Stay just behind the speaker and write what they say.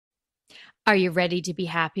Are you ready to be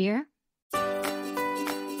happier?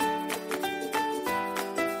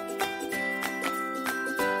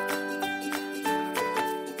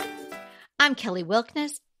 I'm Kelly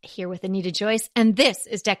Wilkness, here with Anita Joyce, and this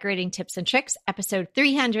is Decorating Tips and Tricks, episode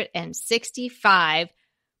 365,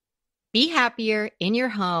 Be Happier in Your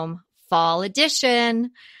Home, Fall Edition.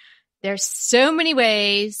 There's so many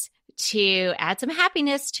ways to add some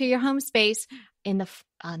happiness to your home space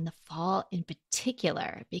on the fall in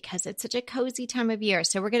particular, because it's such a cozy time of year.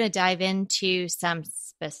 So we're going to dive into some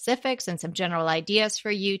specifics and some general ideas for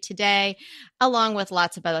you today, along with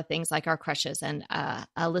lots of other things like our crushes and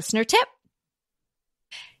a listener tip.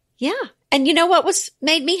 Yeah. And you know what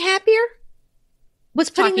made me happier? Was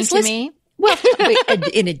putting Talking this to list. me. Well,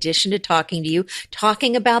 in addition to talking to you,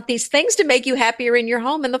 talking about these things to make you happier in your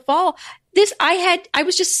home in the fall. I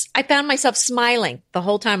found myself smiling the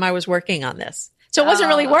whole time I was working on this. So it wasn't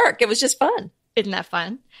really work. It was just fun. Isn't that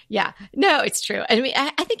fun? Yeah. No, it's true. I mean,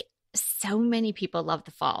 I think so many people love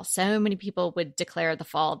the fall. So many people would declare the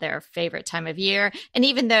fall their favorite time of year. And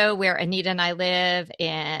even though where Anita and I live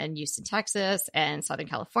in Houston, Texas and Southern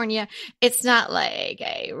California, it's not like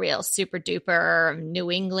a real super duper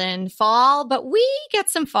New England fall, but we get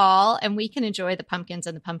some fall and we can enjoy the pumpkins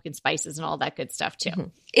and the pumpkin spices and all that good stuff too. Mm-hmm.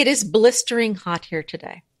 It is blistering hot here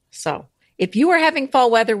today. So if you are having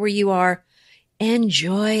fall weather where you are,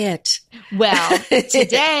 enjoy it. Well,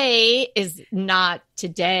 today is not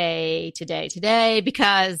today,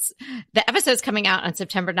 because the episode's coming out on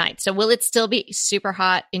September 9th. So will it still be super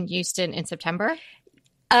hot in Houston in September?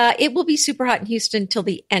 It will be super hot in Houston till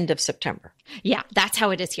the end of September. Yeah, that's how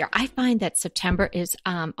it is here. I find that September is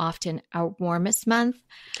often our warmest month.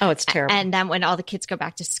 Oh, it's terrible. And then when all the kids go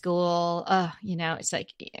back to school, it's like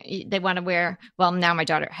they want to wear, well, now my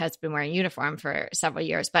daughter has been wearing a uniform for several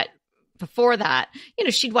years, but before that,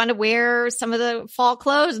 she'd want to wear some of the fall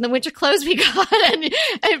clothes and the winter clothes we got, and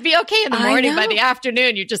it'd be okay in the morning. By the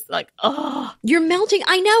afternoon, you're just like, oh, you're melting.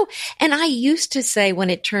 I know. And I used to say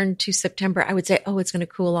when it turned to September, I would say, oh, it's going to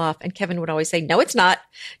cool off. And Kevin would always say, no, it's not.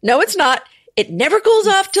 No, it's not. It never cools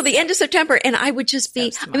off till the end of September. And I would just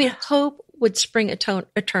be, hope would spring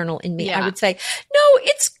eternal in me. Yeah. I would say, no,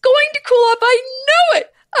 it's going to cool off. I know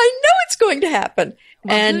it. I know it's going to happen.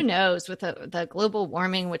 Well, and who knows with the global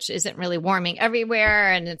warming, which isn't really warming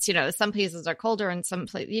everywhere. And it's, some places are colder and some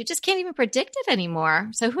places you just can't even predict it anymore.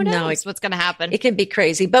 So who knows what's going to happen? It can be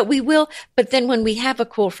crazy, but we will. But then when we have a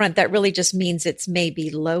cool front, that really just means it's maybe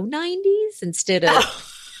low 90s instead of,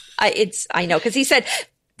 I know. Cause he said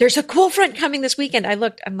there's a cool front coming this weekend. I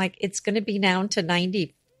looked, I'm like, it's going to be down to 95.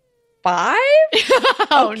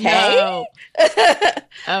 Oh, okay. No.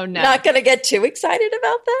 Oh, no. Not going to get too excited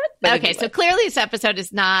about that. Okay. Anyway. So clearly this episode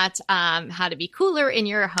is not how to be cooler in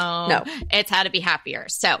your home. No. It's how to be happier.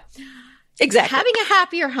 So exactly. Having a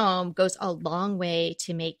happier home goes a long way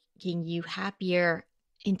to making you happier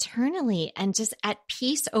internally and just at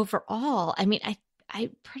peace overall. I mean,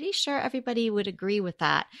 I'm pretty sure everybody would agree with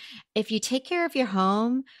that. If you take care of your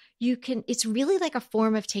home, it's really like a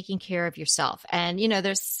form of taking care of yourself. And,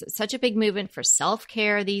 there's such a big movement for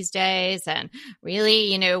self-care these days and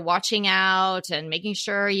really, watching out and making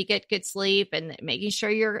sure you get good sleep and making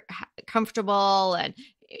sure you're comfortable and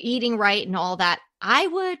eating right and all that. I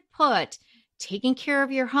would put taking care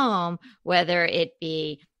of your home, whether it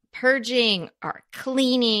be purging or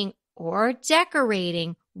cleaning or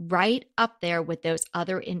decorating, right up there with those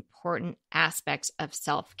other important aspects of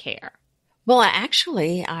self-care. Well,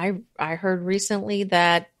 actually, I heard recently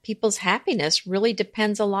that people's happiness really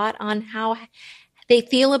depends a lot on how they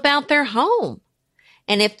feel about their home.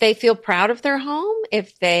 And if they feel proud of their home,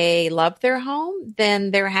 if they love their home, then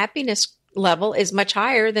their happiness level is much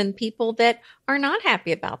higher than people that are not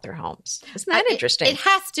happy about their homes. Isn't that interesting? It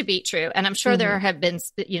has to be true. And I'm sure there have been,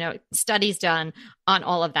 studies done on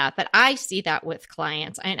all of that. But I see that with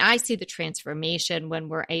clients and I see the transformation when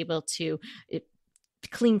we're able to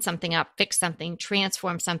clean something up, fix something,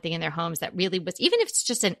 transform something in their homes that really was, even if it's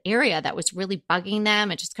just an area that was really bugging them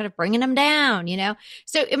and just kind of bringing them down,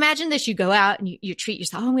 So imagine this, you go out and you treat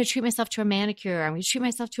yourself, I'm going to treat myself to a manicure, I'm going to treat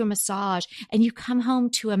myself to a massage, and you come home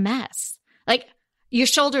to a mess. Like your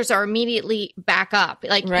shoulders are immediately back up.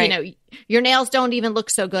 Like, right. Your nails don't even look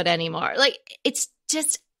so good anymore. Like it's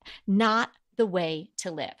just not the way to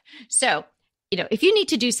live. So, if you need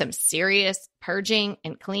to do some serious purging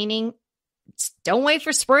and cleaning, don't wait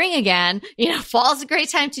for spring again. Fall's a great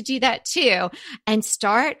time to do that too. And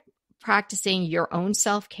start practicing your own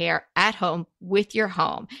self-care at home with your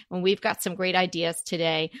home. And we've got some great ideas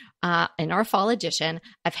today in our fall edition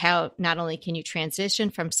of how not only can you transition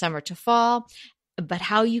from summer to fall, but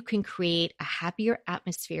how you can create a happier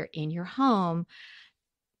atmosphere in your home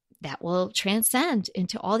that will transcend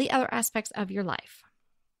into all the other aspects of your life.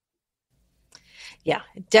 Yeah,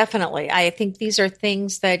 definitely. I think these are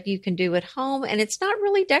things that you can do at home, and it's not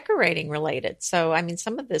really decorating related. So, I mean,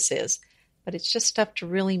 some of this is, but it's just stuff to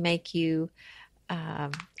really make you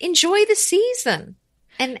enjoy the season.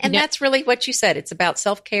 And that's really what you said. It's about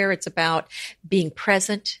self-care. It's about being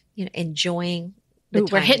present, enjoying the time.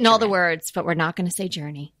 We're hitting all the words, but we're not going to say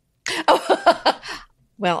journey. Oh,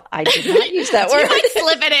 well, I did not use that word. You might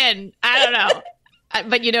slip it in. I don't know.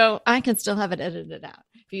 But, I can still have it edited out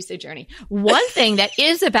if you say journey. One thing that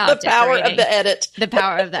is about the power of the edit. The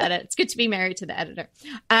power of the edit. It's good to be married to the editor.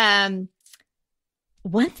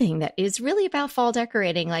 One thing that is really about fall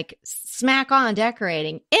decorating, like smack on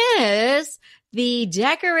decorating, is the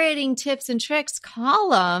decorating tips and tricks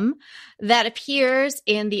column that appears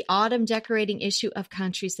in the autumn decorating issue of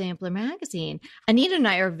Country Sampler magazine. Anita and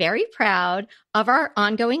I are very proud of our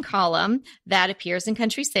ongoing column that appears in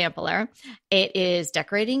Country Sampler. It is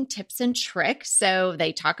decorating tips and tricks. So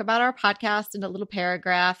they talk about our podcast in a little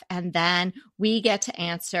paragraph, and then we get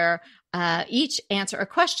to each answer a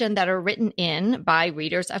question that are written in by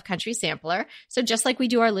readers of Country Sampler. So just like we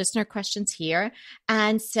do our listener questions here.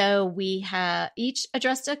 And so we have each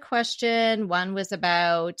addressed a question. One was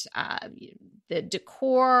about the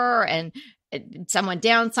decor and someone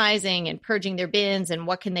downsizing and purging their bins and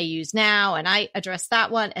what can they use now. And I addressed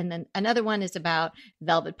that one. And then another one is about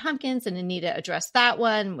velvet pumpkins, and Anita addressed that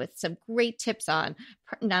one with some great tips on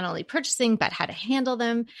not only purchasing, but how to handle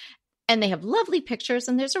them. And they have lovely pictures.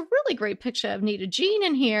 And there's a really great picture of Nita Jean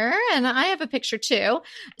in here. And I have a picture too.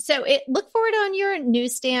 So look for it on your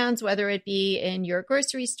newsstands, whether it be in your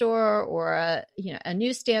grocery store or a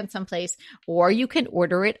newsstand someplace, or you can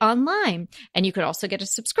order it online. And you could also get a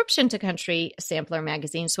subscription to Country Sampler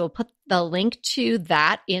magazine. So we'll put the link to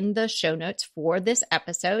that in the show notes for this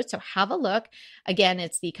episode. So have a look. Again,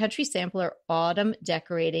 it's the Country Sampler Autumn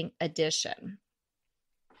Decorating Edition.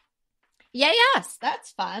 Yeah, yes,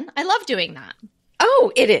 that's fun. I love doing that.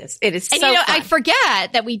 Oh, it is. It is. And so fun. I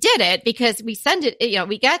forget that we did it because we send it,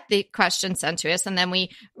 we get the question sent to us, and then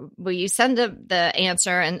we send the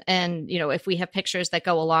answer and, if we have pictures that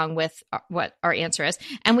go along with what our answer is,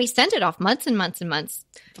 and we send it off months and months and months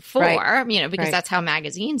before, because that's how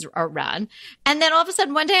magazines are run. And then all of a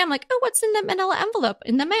sudden one day I'm like, oh, what's in the manila envelope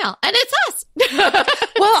in the mail? And it's us.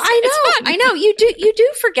 Well, I know you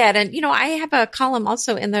do forget. And, I have a column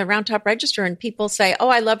also in the Round Top Register, and people say, oh,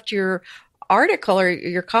 I loved your article or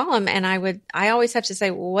your column, and I always have to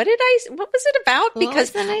say, what was it about?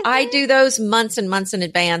 Because I do those months and months in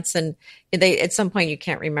advance, and at some point you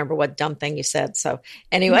can't remember what dumb thing you said. So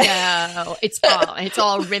anyway, no, it's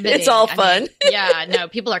all riveting. It's all fun.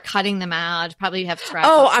 People are cutting them out. Probably have scraps.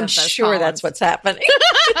 Oh, I'm sure that's what's happening.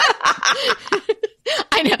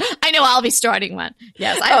 I know. I'll be starting one.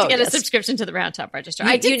 Yes, I have to get a subscription to the Round Top Register.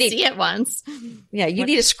 I did see it once. Yeah, you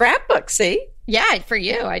need a scrapbook. See? Yeah, for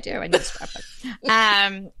you, I do. I need a scrapbook.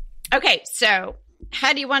 Okay, so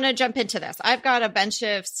how do you want to jump into this? I've got a bunch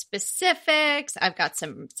of specifics. I've got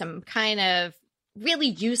some kind of really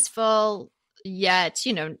useful, yet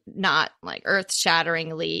not like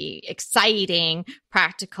earth-shatteringly exciting,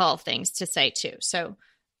 practical things to say too. So,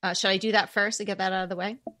 should I do that first to get that out of the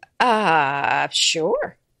way?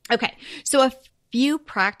 Sure. Okay. So a few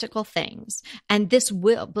practical things, and this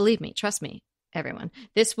will, believe me, trust me, everyone,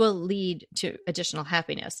 this will lead to additional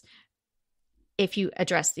happiness if you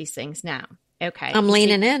address these things now. Okay. I'm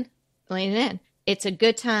leaning in. It's a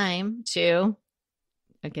good time to,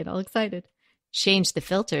 I get all excited, change the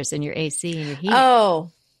filters in your AC and your heating.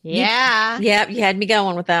 Oh. Yeah. You had me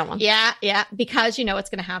going with that one. Yeah. Because you know what's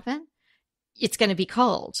going to happen? It's going to be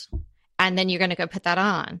cold. And then you're going to go put that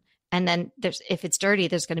on. And then if it's dirty,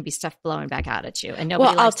 there's going to be stuff blowing back out at you. And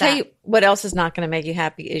nobody likes that. Well, I'll tell you what else is not going to make you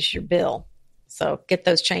happy is your bill. So get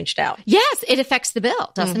those changed out. Yes, it affects the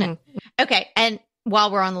bill, doesn't it? Okay. And while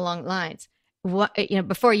we're on the long lines,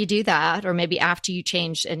 before you do that, or maybe after you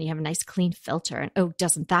change and you have a nice clean filter, and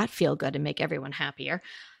doesn't that feel good and make everyone happier?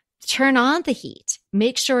 Turn on the heat.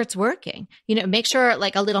 Make sure it's working. Make sure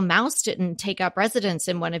like a little mouse didn't take up residence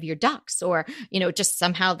in one of your ducts, or, just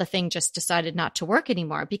somehow the thing just decided not to work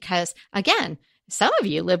anymore. Because again, some of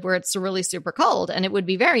you live where it's really super cold, and it would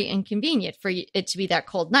be very inconvenient for it to be that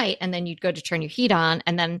cold night. And then you'd go to turn your heat on,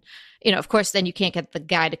 and then, of course, then you can't get the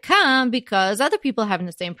guy to come because other people are having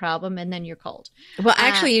the same problem, and then you're cold. Well,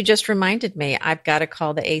 actually, you just reminded me, I've got to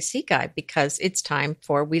call the AC guy because it's time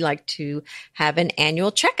we like to have an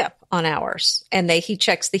annual checkup on ours, and he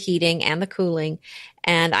checks the heating and the cooling.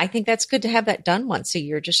 And I think that's good to have that done once a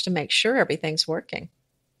year just to make sure everything's working.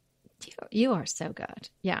 You are so good.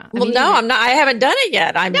 Yeah. Well, no, I'm not. I haven't done it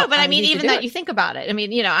yet. No, but I mean, need to even do that it. you think about it. I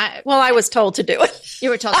mean, Well, I was told to do it. you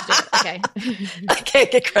were told to do it. Okay. I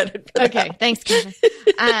can't get credit for that. Okay. Thanks, Kevin.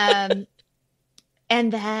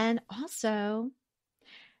 And then also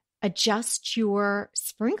adjust your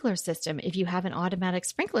sprinkler system if you have an automatic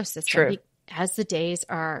sprinkler system. True. As the days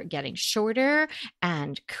are getting shorter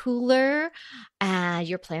and cooler,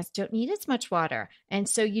 your plants don't need as much water. And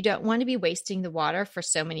so you don't want to be wasting the water for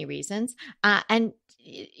so many reasons. And,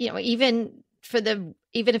 even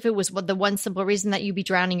if it was the one simple reason that you'd be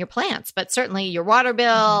drowning your plants, but certainly your water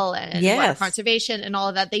bill and water conservation and all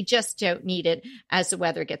of that, they just don't need it as the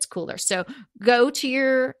weather gets cooler. So go to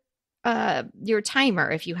your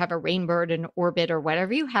timer if you have a Rainbird, an Orbit, or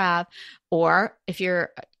whatever you have, or if you're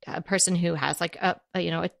a person who has like a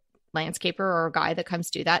landscaper or a guy that comes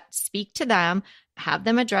do that, speak to them, have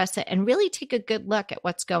them address it, and really take a good look at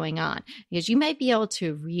what's going on, because you might be able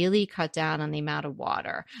to really cut down on the amount of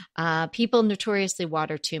water. People notoriously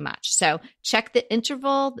water too much. So check the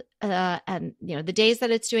interval and the days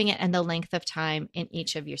that it's doing it and the length of time in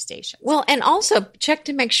each of your stations. Well, and also check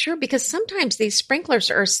to make sure, because sometimes these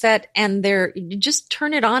sprinklers are set and you just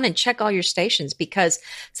turn it on and check all your stations, because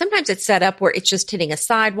sometimes it's set up where it's just hitting a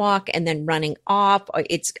sidewalk and then running off, or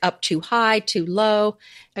it's up too high, too low.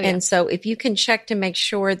 Oh, yeah. And so if you can check to make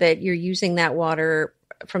sure that you're using that water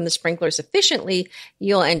from the sprinklers efficiently,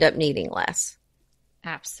 you'll end up needing less.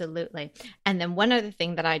 Absolutely. And then one other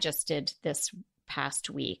thing that I just did this past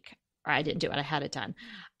week, or I didn't do it, I had it done.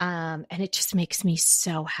 And it just makes me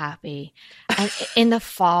so happy. And in the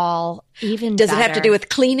fall, even Does better. It have to do with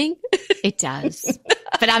cleaning? It does.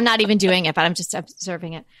 But I'm not even doing it, but I'm just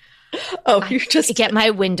observing it. Oh, you're I get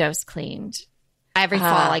my windows cleaned. Every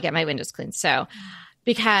fall I get my windows cleaned. So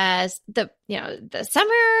because the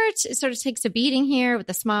summer sort of takes a beating here with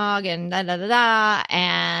the smog and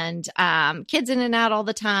and kids in and out all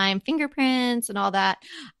the time, fingerprints and all that.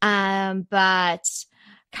 But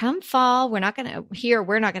come fall, we're not going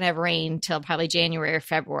to have rain till probably January or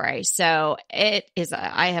February. So I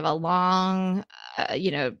have a long,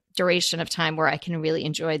 duration of time where I can really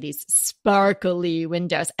enjoy these sparkly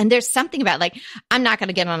windows. And there's something about, like, I'm not going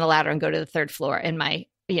to get on a ladder and go to the third floor in my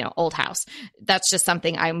old house. That's just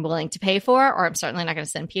something I'm willing to pay for, or I'm certainly not going to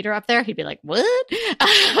send Peter up there. He'd be like, what?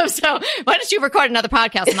 So why don't you record another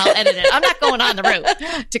podcast and I'll edit it? I'm not going on the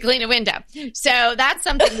roof to clean a window. So that's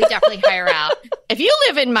something we definitely hire out. If you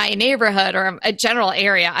live in my neighborhood or a general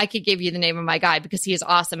area, I could give you the name of my guy, because he is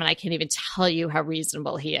awesome. And I can't even tell you how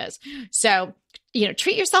reasonable he is. So,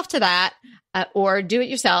 treat yourself to that, or do it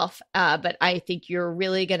yourself. But I think you're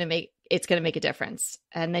really going to make a difference.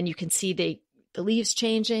 And then you can see the leaves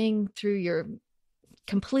changing through your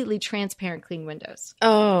completely transparent, clean windows.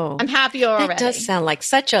 Oh, I'm happy already. That does sound like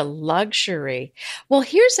such a luxury. Well,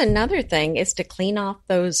 here's another thing, is to clean off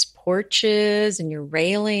those porches and your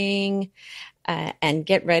railing, and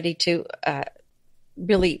get ready to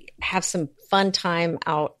really have some fun time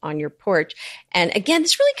out on your porch. And again,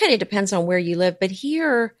 this really kind of depends on where you live, but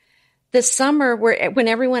here, this summer,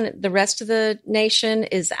 when the rest of the nation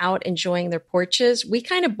is out enjoying their porches, we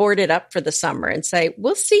kind of board it up for the summer and say,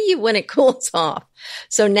 we'll see you when it cools off.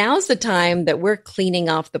 So now's the time that we're cleaning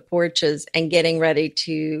off the porches and getting ready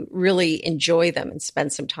to really enjoy them and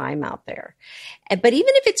spend some time out there. But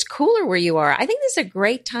even if it's cooler where you are, I think this is a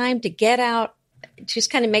great time to get out,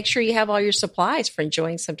 just kind of make sure you have all your supplies for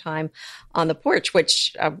enjoying some time on the porch,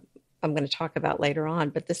 which I'm going to talk about later on,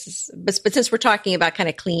 but since we're talking about kind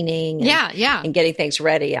of cleaning and getting things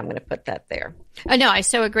ready, I'm going to put that there. Oh, no, I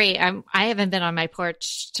so agree. I haven't been on my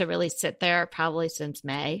porch to really sit there probably since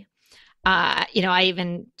May. I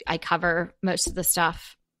cover most of the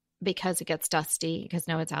stuff because it gets dusty, because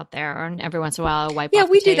no one's out there, and every once in a while I'll wipe off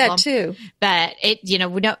the we do table. that too. But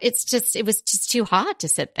it was just too hot to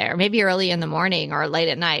sit there, maybe early in the morning or late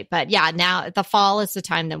at night. But yeah, now the fall is the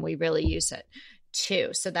time that we really use it too.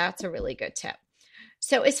 So that's a really good tip.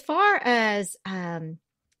 So as far as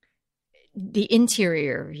the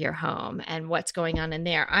interior of your home and what's going on in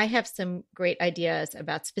there, I have some great ideas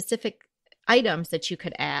about specific items that you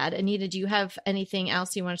could add. Anita, do you have anything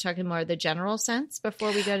else you want to talk in more of the general sense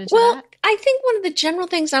before we go into that? I think one of the general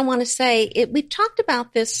things I want to say, we've talked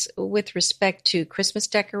about this with respect to Christmas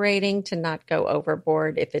decorating, to not go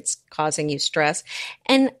overboard if it's causing you stress.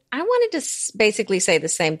 And I wanted to basically say the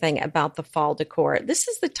same thing about the fall decor. This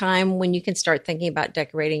is the time when you can start thinking about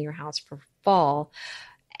decorating your house for fall.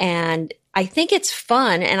 And I think it's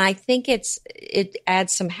fun, and I think it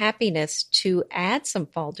adds some happiness to add some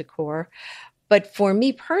fall decor. But for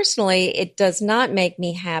me personally, it does not make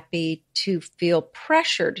me happy to feel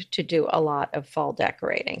pressured to do a lot of fall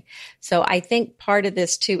decorating. So I think part of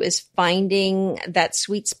this too is finding that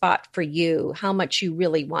sweet spot for you, how much you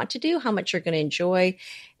really want to do, how much you're going to enjoy,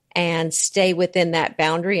 and stay within that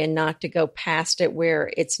boundary and not to go past it where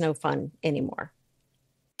it's no fun anymore.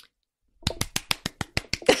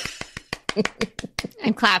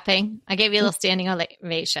 I'm clapping. I gave you a little standing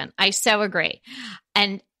ovation. I so agree.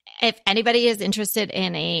 And if anybody is interested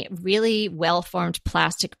in a really well-formed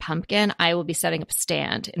plastic pumpkin, I will be setting up a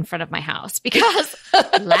stand in front of my house because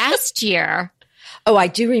last year. Oh, I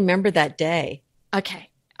do remember that day.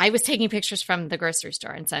 Okay. I was taking pictures from the grocery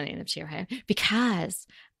store and sending them to your home because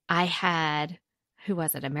I had, who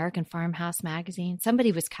was it? American Farmhouse magazine.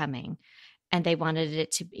 Somebody was coming. And they wanted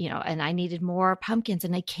it to, and I needed more pumpkins,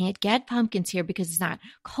 and I can't get pumpkins here because it's not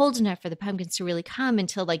cold enough for the pumpkins to really come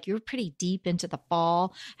until like you're pretty deep into the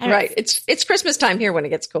fall. Right. It's Christmas time here when it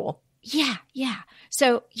gets cool. Yeah. Yeah.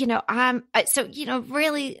 So,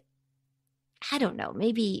 really, I don't know,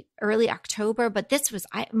 maybe early October, but this was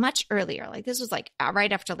much earlier. Like this was like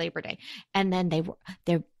right after Labor Day. And then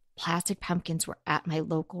their plastic pumpkins were at my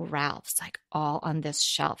local Ralph's, like all on this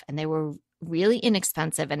shelf, and they were really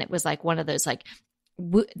inexpensive. And it was like one of those, like,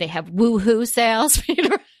 they have woohoo sales.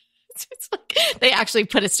 It's like they actually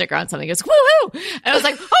put a sticker on something that goes woohoo. And I was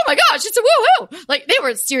like, oh my gosh, it's a woohoo. Like they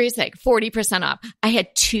were seriously like 40% off. I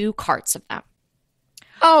had 2 carts of them.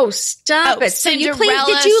 Oh, stop it. So did you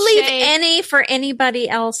leave shape. any for anybody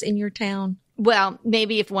else in your town? Well,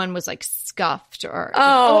 maybe if one was like scuffed or,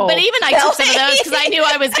 but even I took some of those because I knew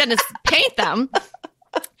I was going to paint them.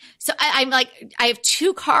 So I'm like, I have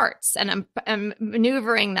 2 carts and I'm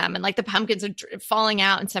maneuvering them and like the pumpkins are falling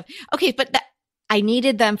out and stuff. Okay. But I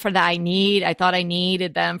needed them for that. I thought I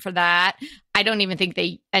needed them for that. I don't even think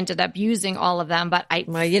they ended up using all of them, but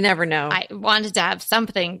well, you never know. I wanted to have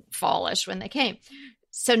something fallish when they came.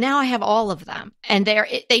 So now I have all of them, and they're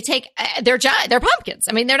pumpkins.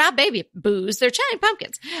 I mean, they're not baby boos; they're giant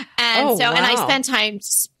pumpkins. And wow. And I spent time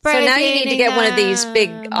spray So now you need to get one of these big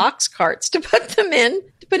them. ox carts to put them in,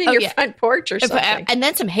 to put in your front porch or something. And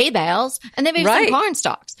then some hay bales, and then maybe some corn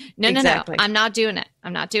stalks. No, exactly. I'm not doing it.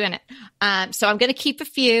 So I'm going to keep a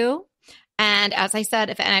few. And as I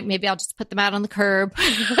said, maybe I'll just put them out on the curb.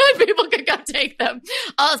 People can come take them.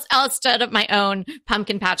 I'll set up my own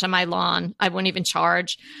pumpkin patch on my lawn. I won't even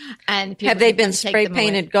charge. And have they been spray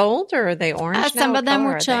painted gold, or are they orange? Some of them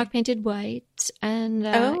were chalk painted white, and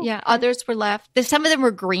others were left. Some of them were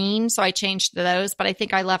green, so I changed those. But I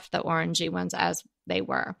think I left the orangey ones as they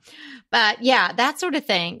were. But yeah, that sort of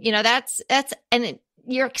thing.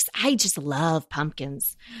 I just love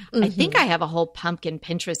pumpkins. Mm-hmm. I think I have a whole pumpkin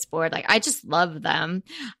Pinterest board. Like I just love them.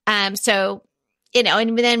 And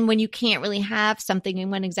then when you can't really have something and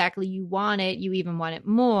when exactly you want it, you even want it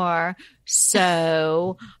more.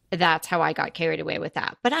 So that's how I got carried away with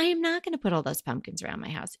that. But I am not going to put all those pumpkins around my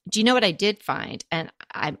house. Do you know what I did find? And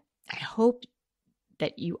I hope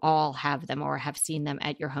that you all have them or have seen them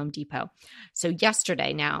at your Home Depot. So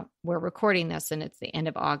yesterday, now we're recording this and it's the end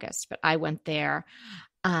of August, but I went there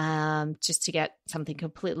just to get something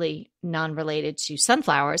completely non-related to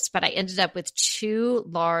sunflowers, but I ended up with 2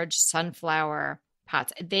 large sunflower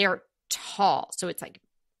pots. They are tall. So it's like,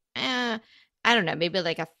 I don't know, maybe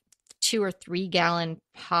like a 2 or 3 gallon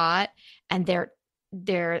pot. And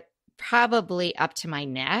they're probably up to my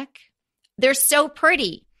neck. They're so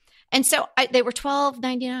pretty. And so they were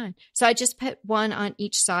 $12.99. So I just put one on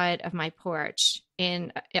each side of my porch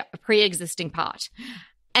in a pre-existing pot.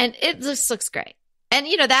 And it just looks great. And,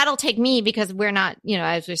 that'll take me because we're not,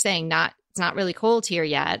 as we're saying, it's not really cold here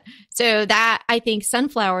yet. So that I think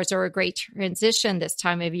sunflowers are a great transition this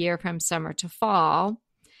time of year from summer to fall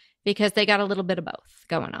because they got a little bit of both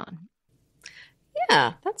going on.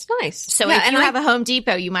 Yeah, that's nice. So if you have a Home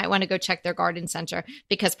Depot, you might want to go check their garden center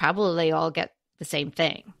because probably they all get the same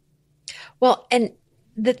thing. Well, and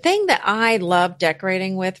the thing that I love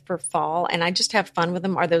decorating with for fall, and I just have fun with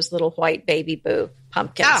them, are those little white baby boo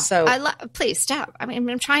pumpkins. Please stop. I mean,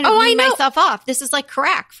 I'm trying to wean myself off. This is like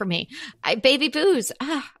crack for me. Baby boos.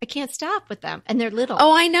 I can't stop with them, and they're little.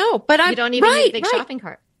 Oh, I know, but you don't even need a big shopping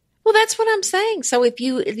cart. Well, that's what I'm saying. So if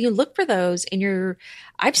you look for those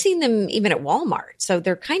I've seen them even at Walmart. So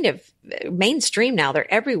they're kind of mainstream now.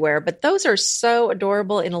 They're everywhere, but those are so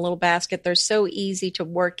adorable in a little basket. They're so easy to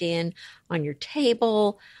work in on your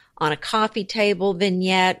table, on a coffee table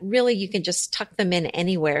vignette. Really, you can just tuck them in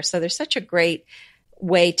anywhere. So they're such a great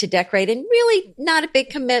way to decorate and really not a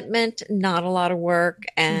big commitment, not a lot of work.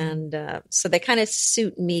 And so they kind of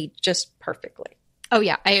suit me just perfectly. Oh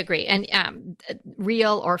yeah, I agree. And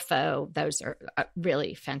real or faux, those are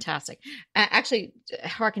really fantastic. Actually,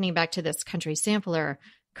 harkening back to this country sampler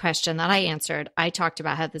question that I answered, I talked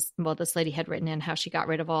about how this lady had written in how she got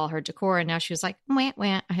rid of all her decor, and now she was like, wah,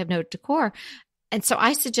 wah, I have no decor. And so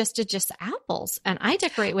I suggested just apples, and I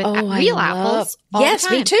decorate with real apples all yes, the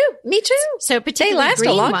time. me too. Me too. So particularly they last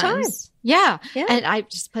green a long ones, time. Yeah. Yeah. And I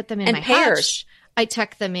just put them in and my pears. hutch. I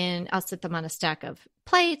tuck them in. I'll sit them on a stack of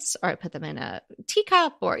plates, or I put them in a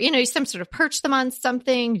teacup, or some sort of perch them on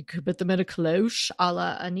something. You could put them in a cloche, a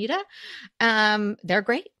la Anita. They're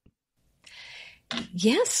great.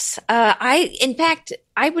 Yes, in fact,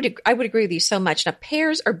 I would agree with you so much. Now,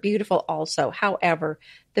 pears are beautiful also. However,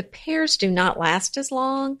 the pears do not last as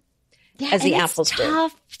long as the apples do. It's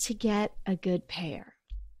tough to get a good pear.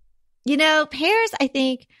 Pears, I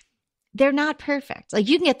think they're not perfect. Like,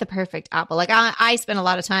 you can get the perfect apple. Like, I spend a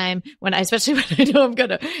lot of time especially when I know I'm going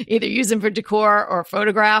to either use them for decor or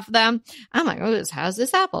photograph them. I'm like, oh, how's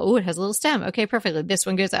this apple? Oh, it has a little stem. Okay, perfect. This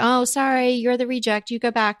one goes, oh, sorry, you're the reject. You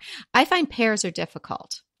go back. I find pears are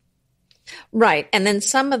difficult. Right. And then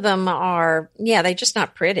some of them are, they're just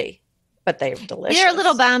not pretty, but they're delicious. They're a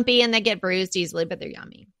little bumpy and they get bruised easily, but they're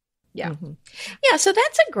yummy. Yeah. Mm-hmm. Yeah. So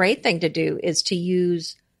that's a great thing to do, is to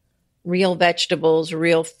use real vegetables,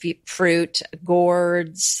 real fruit,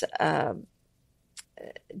 gourds,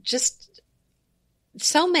 just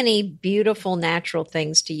so many beautiful natural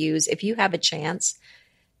things to use. If you have a chance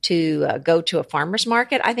to go to a farmer's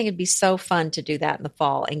market, I think it'd be so fun to do that in the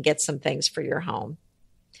fall and get some things for your home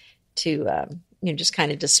to just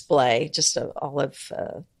kind of display just all of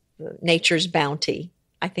nature's bounty.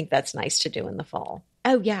 I think that's nice to do in the fall.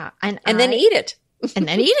 Oh yeah, and then eat it. And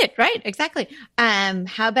then eat it, right? Exactly.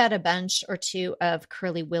 How about a bunch or two of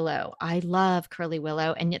curly willow? I love curly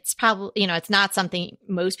willow, and it's probably, it's not something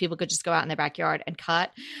most people could just go out in their backyard and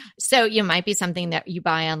cut. So it might be something that you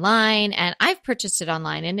buy online, and I've purchased it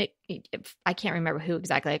online, and I can't remember who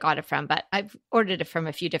exactly I got it from, but I've ordered it from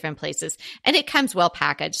a few different places, and it comes well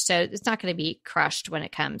packaged, so it's not going to be crushed when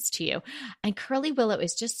it comes to you. And curly willow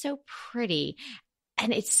is just so pretty.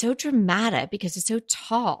 And it's so dramatic because it's so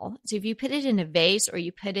tall. So if you put it in a vase, or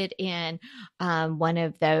you put it in one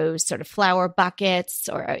of those sort of flower buckets,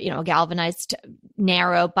 or, a galvanized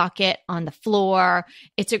narrow bucket on the floor,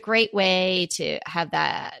 it's a great way to have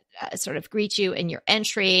that sort of greet you in your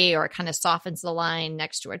entry, or it kind of softens the line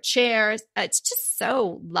next to a chair. It's just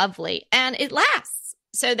so lovely, and it lasts.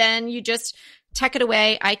 So then you just tuck it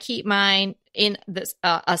away. I keep mine in this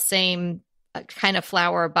a same kind of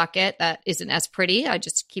flower bucket that isn't as pretty. I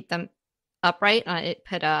just keep them upright. I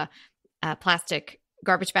put a plastic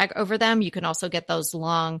garbage bag over them. You can also get those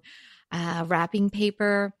long wrapping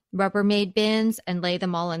paper Rubbermaid bins and lay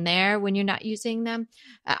them all in there when you're not using them.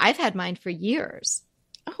 I've had mine for years.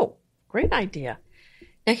 Oh, great idea.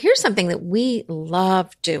 Now, here's something that we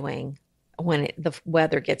love doing when the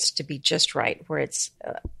weather gets to be just right, where it's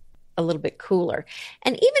a little bit cooler.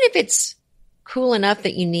 And even if it's cool enough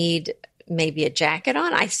that you need maybe a jacket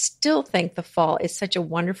on, I still think the fall is such a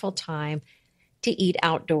wonderful time to eat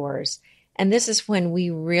outdoors. And this is when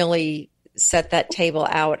we really set that table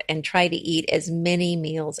out and try to eat as many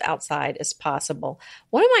meals outside as possible.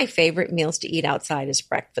 One of my favorite meals to eat outside is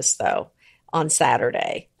breakfast, though, on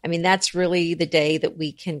Saturday. I mean, that's really the day that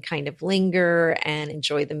we can kind of linger and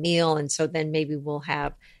enjoy the meal. And so then maybe we'll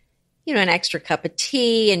have an extra cup of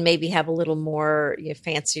tea, and maybe have a little more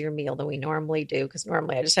fancier meal than we normally do, because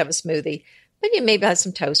normally I just have a smoothie. But maybe have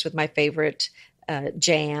some toast with my favorite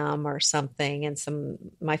jam or something,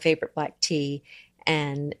 and my favorite black tea.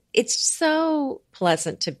 And it's so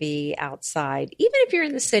pleasant to be outside. Even if you're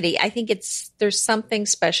in the city, I think there's something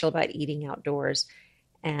special about eating outdoors.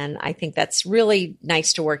 And I think that's really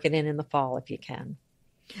nice to work it in the fall if you can.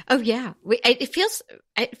 Oh yeah, it feels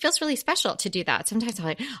really special to do that. Sometimes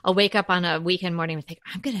I'll wake up on a weekend morning and think,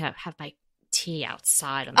 I'm going to have my tea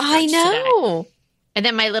outside on the porch know. Today. And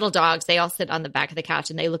then my little dogs, they all sit on the back of the couch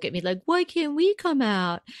and they look at me like, why can't we come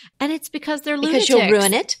out? And it's because they're lunatics. Because you'll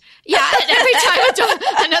ruin it. Yeah, and every time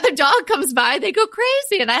another dog comes by, they go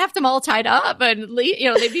crazy, and I have them all tied up, and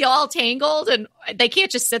they'd be all tangled, and they can't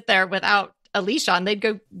just sit there without a leash on. They'd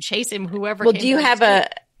go chase him, whoever. Well, do you have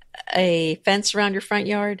a fence around your front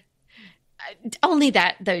yard? Only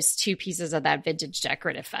those two pieces of that vintage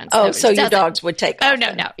decorative fence. Oh, so your dogs would take off. Oh,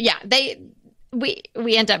 no. Yeah,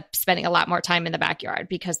 we end up spending a lot more time in the backyard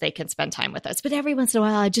because they can spend time with us. But every once in a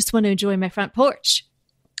while, I just want to enjoy my front porch.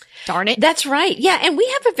 Darn it. That's right. Yeah, and we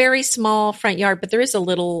have a very small front yard, but there is a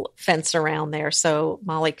little fence around there, so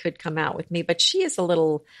Molly could come out with me. But she is a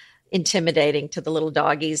little intimidating to the little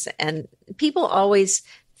doggies, and people always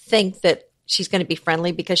think that she's going to be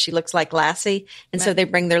friendly because she looks like Lassie. And so they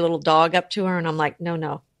bring their little dog up to her and I'm like,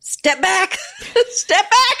 no, step back, step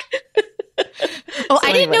back. Oh,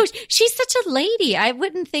 I didn't know she's such a lady. I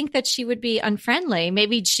wouldn't think that she would be unfriendly.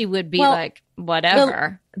 Maybe she would be like,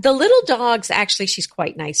 whatever. The little dogs, actually, she's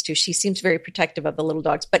quite nice too. She seems very protective of the little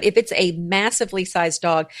dogs. But if it's a massively sized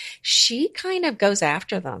dog, she kind of goes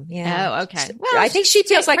after them. Yeah. Oh, okay. Well, I think she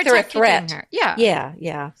feels like they're a threat. Her. Yeah.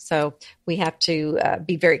 Yeah. So we have to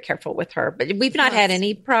be very careful with her. But we've not had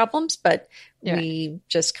any problems, but we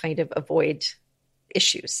just kind of avoid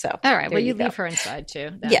issues. So all right. Well, you leave her inside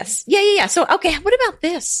too. Then. Yes. Yeah. So, okay. What about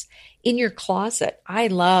this? In your closet, I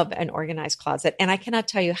love an organized closet, and I cannot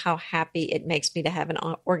tell you how happy it makes me to have an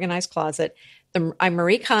organized closet. I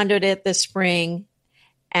Marie Kondoed it this spring,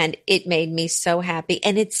 and it made me so happy.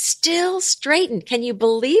 And it's still straightened. Can you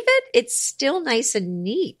believe it? It's still nice and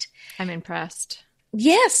neat. I'm impressed.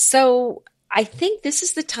 Yes. So I think this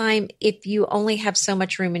is the time, if you only have so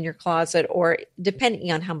much room in your closet, or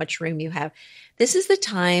depending on how much room you have, this is the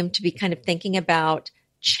time to be kind of thinking about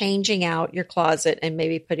changing out your closet and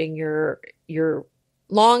maybe putting your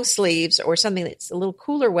long sleeves or something that's a little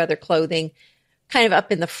cooler weather clothing kind of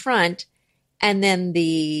up in the front, and then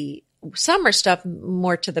the summer stuff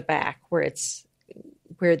more to the back, where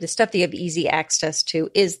the stuff that you have easy access to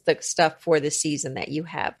is the stuff for the season that you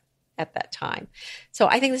have at that time. So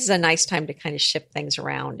I think this is a nice time to kind of shift things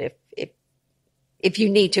around if you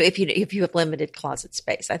need to, if you have limited closet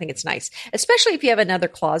space. I think it's nice, especially if you have another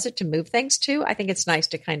closet to move things to. I think it's nice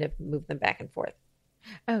to kind of move them back and forth.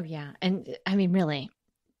 Oh yeah. And I mean, really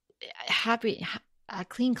a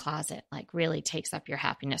clean closet like really takes up your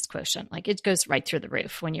happiness quotient. Like it goes right through the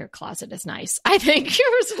roof when your closet is nice. I think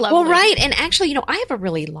yours lovely. Well, right. And actually, I have a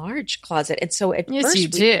really large closet. And so at yes, first you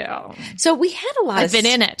do. So we had a lot I've been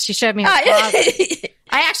in it. She showed me her closet.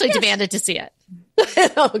 I actually demanded to see it.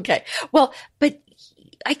 Okay. Well, but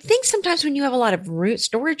I think sometimes when you have a lot of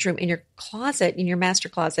storage room in your closet, in your master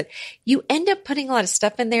closet, you end up putting a lot of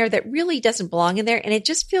stuff in there that really doesn't belong in there. And it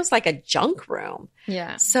just feels like a junk room.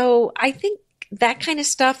 Yeah. So I think that kind of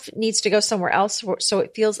stuff needs to go somewhere else, so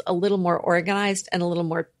it feels a little more organized and a little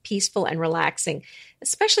more peaceful and relaxing,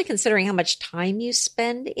 especially considering how much time you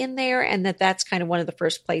spend in there, and that's kind of one of the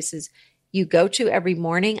first places you go to every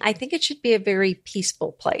morning. I think it should be a very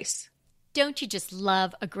peaceful place. Don't you just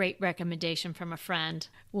love a great recommendation from a friend?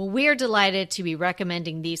 Well, we're delighted to be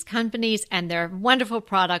recommending these companies and their wonderful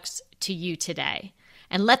products to you today.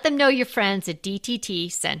 And let them know your friends at DTT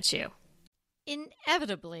sent you.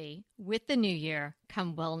 Inevitably, with the new year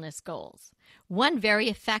come wellness goals. One very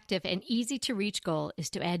effective and easy to reach goal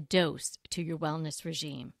is to add dose to your wellness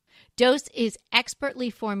regime. Dose is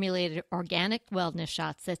expertly formulated organic wellness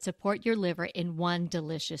shots that support your liver in one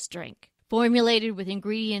delicious drink. Formulated with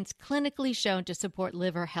ingredients clinically shown to support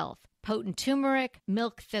liver health, potent turmeric,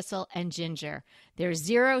 milk thistle, and ginger. There's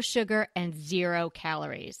 0 sugar and 0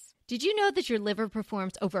 calories. Did you know that your liver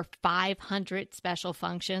performs over 500 special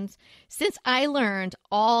functions? Since I learned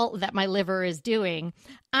all that my liver is doing,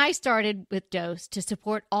 I started with Dose to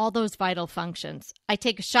support all those vital functions. I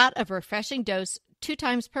take a shot of refreshing Dose 2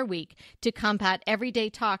 times per week to combat everyday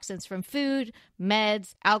toxins from food,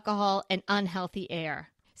 meds, alcohol, and unhealthy air.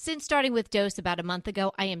 Since starting with Dose about a month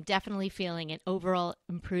ago, I am definitely feeling an overall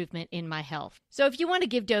improvement in my health. So if you want to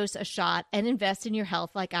give Dose a shot and invest in your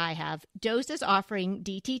health like I have, Dose is offering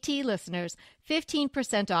DTT listeners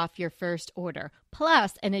 15% off your first order,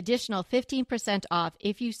 plus an additional 15% off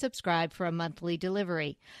if you subscribe for a monthly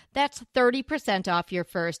delivery. That's 30% off your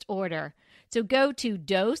first order. So go to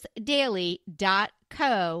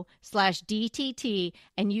dosedaily.co/DTT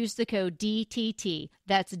and use the code DTT.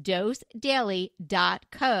 That's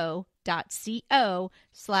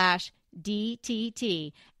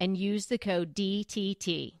dosedaily.co.co/DTT and use the code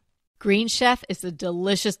DTT. Green Chef is a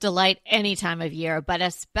delicious delight any time of year, but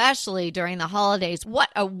especially during the holidays. What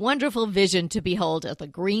a wonderful vision to behold as the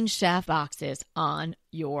Green Chef boxes on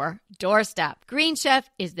your doorstep. Green Chef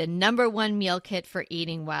is the #1 meal kit for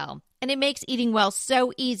eating well. And it makes eating well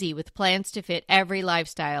so easy with plans to fit every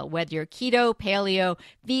lifestyle, whether you're keto, paleo,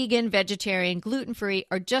 vegan, vegetarian, gluten-free,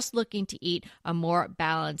 or just looking to eat a more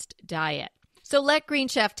balanced diet. So let Green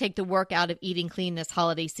Chef take the work out of eating clean this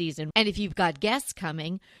holiday season. And if you've got guests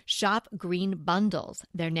coming, shop Green Bundles.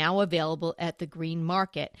 They're now available at the Green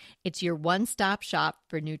Market. It's your one-stop shop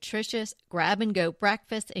for nutritious grab-and-go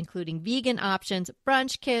breakfasts, including vegan options,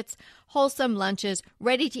 brunch kits, wholesome lunches,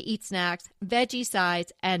 ready-to-eat snacks, veggie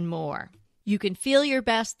sides, and more. You can feel your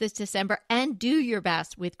best this December and do your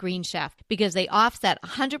best with Green Chef because they offset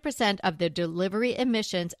 100% of the delivery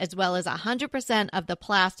emissions as well as 100% of the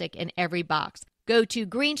plastic in every box. Go to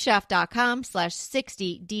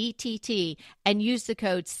greenchef.com/60DTT and use the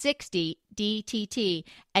code 60DTT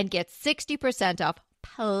and get 60% off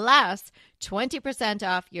plus 20%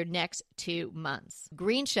 off your next 2 months.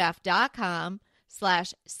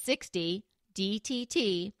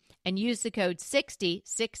 greenchef.com/60DTT and use the code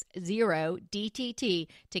 60DTT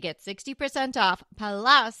to get 60% off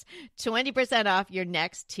plus 20% off your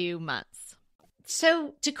next 2 months.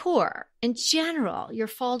 So decor in general, your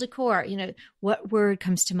fall decor, what word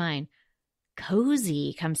comes to mind?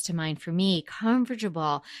 Cozy comes to mind for me,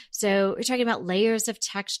 comfortable. So we're talking about layers of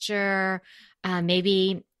texture,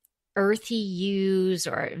 maybe earthy hues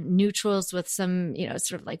or neutrals with some,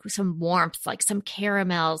 sort of like some warmth, like some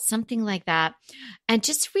caramels, something like that. And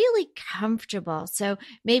just really comfortable. So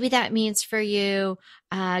maybe that means for you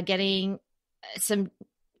getting some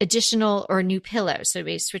additional or new pillows. So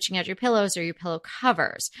maybe switching out your pillows or your pillow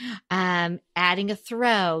covers, adding a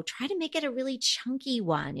throw, try to make it a really chunky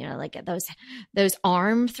one, like those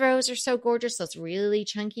arm throws are so gorgeous. Those really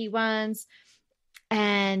chunky ones.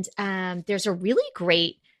 And there's a really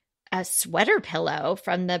great sweater pillow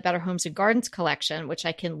from the Better Homes and Gardens collection, which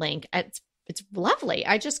I can link. It's lovely.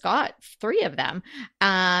 I just got 3 of them.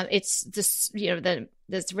 It's this,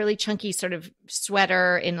 this really chunky sort of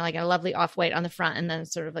sweater in like a lovely off-white on the front and then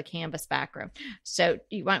sort of a canvas background. So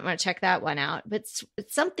you might want to check that one out. But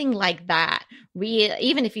it's something like that.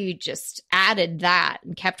 Even if you just added that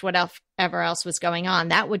and kept whatever else was going on,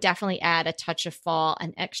 that would definitely add a touch of fall,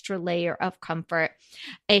 an extra layer of comfort.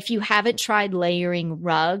 If you haven't tried layering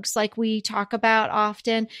rugs like we talk about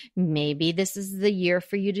often, maybe this is the year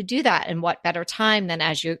for you to do that. And what better time than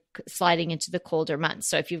as you're sliding into the colder months.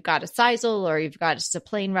 So if you've got a sisal or you've got just a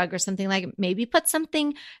plain rug or something like it, maybe put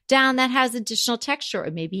something down that has additional texture or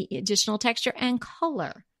maybe additional texture and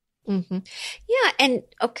color. Mm-hmm. Yeah. And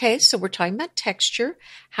okay, so we're talking about texture.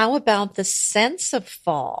 How about the sense of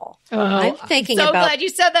fall? I'm thinking so about. Glad you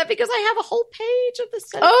said that because I have a whole page of the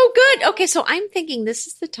sense. Oh, good. Okay, so I'm thinking this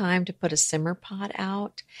is the time to put a simmer pot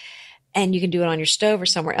out. And you can do it on your stove or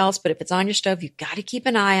somewhere else. But if it's on your stove, you've got to keep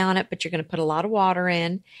an eye on it. But you're going to put a lot of water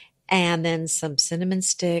in. And then some cinnamon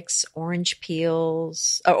sticks, orange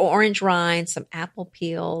peels, or orange rinds, some apple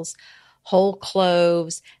peels, whole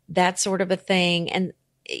cloves, that sort of a thing.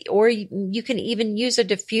 Or you can even use a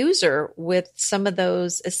diffuser with some of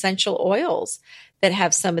those essential oils that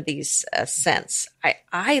have some of these scents.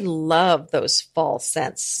 I love those fall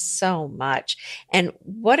scents so much. And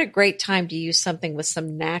what a great time to use something with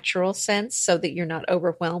some natural scents so that you're not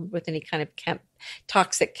overwhelmed with any kind of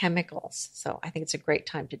toxic chemicals. So I think it's a great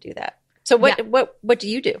time to do that. So what do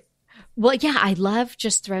you do? Well, yeah, I love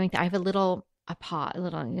just throwing. I have a little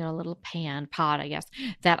pan pot, I guess,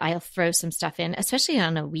 that I'll throw some stuff in, especially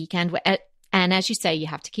on a weekend. And as you say, you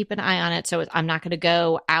have to keep an eye on it. So I'm not going to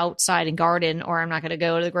go outside and garden, or I'm not going to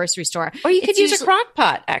go to the grocery store. Or you could use a crock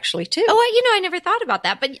pot actually too. Oh, I never thought about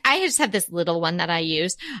that, but I just have this little one that I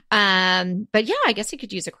use. But yeah, I guess you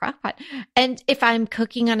could use a crock pot. And if I'm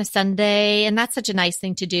cooking on a Sunday, and that's such a nice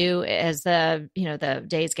thing to do as the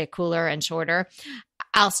days get cooler and shorter,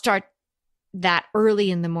 I'll start that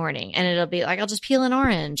early in the morning, and it'll be like, I'll just peel an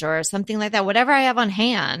orange or something like that, whatever I have on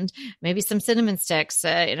hand, maybe some cinnamon sticks,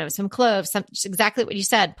 some cloves, just exactly what you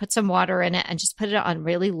said, put some water in it and just put it on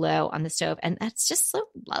really low on the stove. And that's just so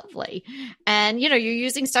lovely. And, you're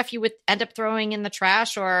using stuff you would end up throwing in the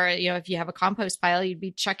trash, or, if you have a compost pile, you'd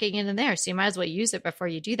be chucking it in there. So you might as well use it before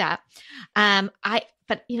you do that. I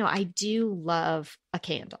do love a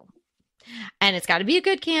candle. And it's got to be a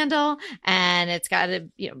good candle, and it's got to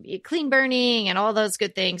be clean burning and all those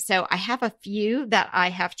good things. So I have a few that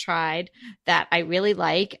I have tried that I really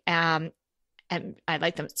like. And I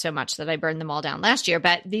like them so much that I burned them all down last year.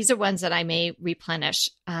 But these are ones that I may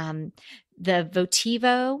replenish. The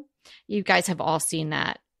Votivo, you guys have all seen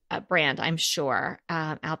that brand, I'm sure,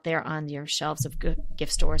 out there on your shelves of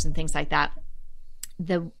gift stores and things like that.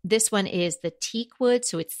 This one is the teak wood,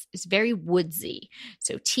 so it's very woodsy.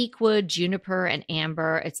 So teak wood, juniper, and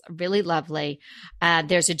amber. It's really lovely.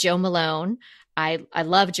 There's a Joe Malone. I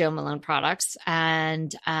love Joe Malone products,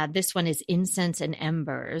 and this one is incense and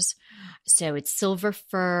embers. So it's silver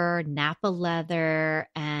fir, Napa leather,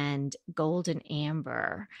 and golden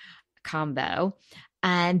amber combo,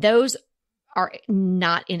 and those are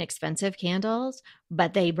not inexpensive candles,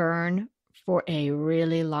 but they burn for a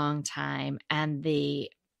really long time. And the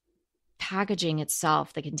packaging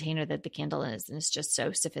itself, the container that the candle is just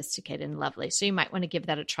so sophisticated and lovely. So you might want to give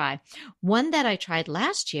that a try. One that I tried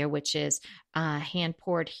last year, which is hand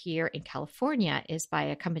poured here in California, is by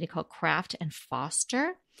a company called Craft and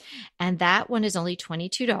Foster. And that one is only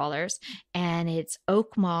 $22, and it's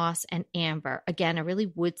oak moss and amber. Again, a really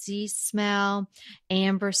woodsy smell,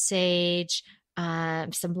 amber sage,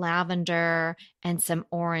 some lavender, and some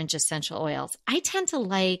orange essential oils. I tend to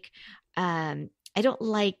like, I don't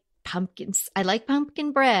like pumpkins. I like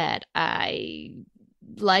pumpkin bread. I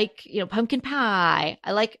like, pumpkin pie.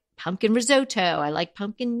 I like pumpkin risotto. I like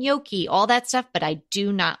pumpkin gnocchi, all that stuff, but I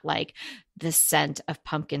do not like the scent of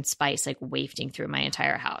pumpkin spice like wafting through my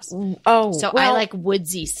entire house. Oh, so well, I like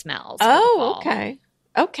woodsy smells. Oh, okay.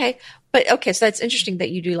 Okay. But okay, so that's interesting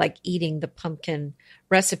that you do like eating the pumpkin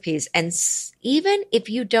recipes. And even if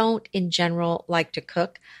you don't in general like to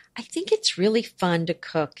cook, I think it's really fun to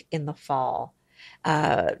cook in the fall.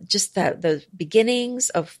 Just the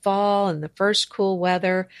beginnings of fall and the first cool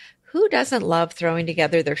weather. Who doesn't love throwing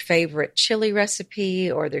together their favorite chili recipe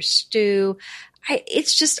or their stew? I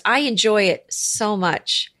enjoy it so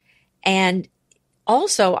much. And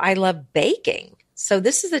also I love baking. So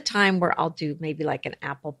this is a time where I'll do maybe like an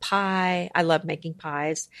apple pie. I love making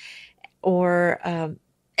pies. Or,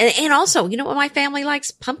 and also, you know what my family likes?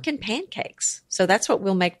 Pumpkin pancakes. So that's what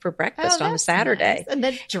we'll make for breakfast on a Saturday. Nice. And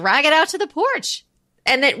then drag it out to the porch.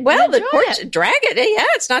 And then, the porch, drag it. Yeah,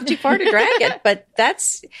 it's not too far to drag it, but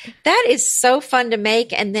that is so fun to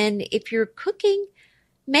make. And then if you're cooking,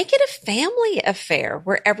 make it a family affair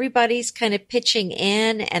where everybody's kind of pitching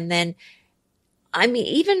in. And then, I mean,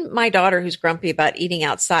 even my daughter who's grumpy about eating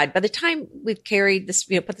outside, by the time we've carried this,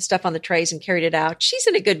 put the stuff on the trays and carried it out, she's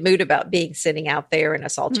in a good mood about sitting out there and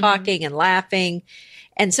us all talking and laughing.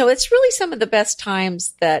 And so it's really some of the best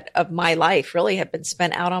times of my life really have been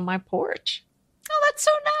spent out on my porch. Oh, that's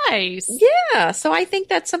so nice. Yeah. So I think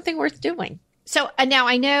that's something worth doing. So now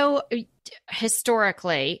I know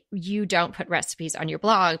historically you don't put recipes on your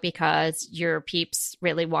blog because your peeps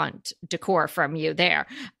really want decor from you there.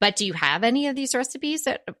 But do you have any of these recipes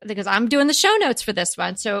because I'm doing the show notes for this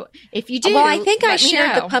one. So if you do, well, I think I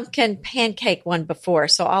shared the pumpkin pancake one before,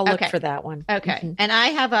 so I'll look for that one. Okay. Mm-hmm. And I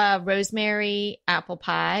have a rosemary apple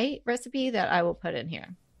pie recipe that I will put in here.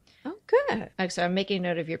 Oh, good. So I'm making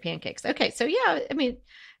note of your pancakes. Okay. So yeah, I mean,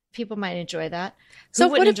 people might enjoy that. Who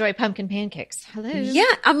wouldn't enjoy pumpkin pancakes? Hello. Yeah.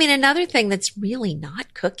 I mean, another thing that's really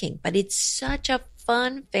not cooking, but it's such a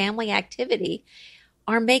fun family activity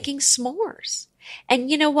are making s'mores.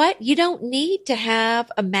 And you know what? You don't need to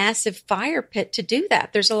have a massive fire pit to do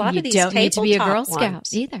that. There's a lot of these tabletop ones. You don't need to be a Girl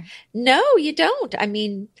Scout either. No, you don't. I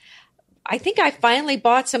mean, I think I finally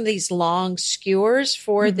bought some of these long skewers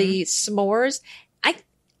for the s'mores.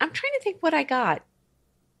 I'm trying to think what I got.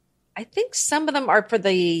 I think some of them are for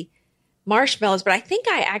the marshmallows, but I think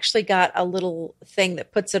I actually got a little thing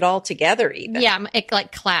that puts it all together even. Yeah, it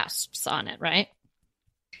like clasps on it, right?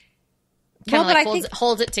 Well, but like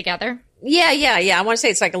holds it together. Yeah. I want to say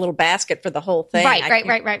it's like a little basket for the whole thing. Right.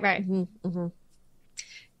 Mm-hmm, mm-hmm.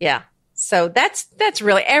 Yeah. So that's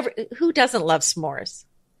really who doesn't love s'mores?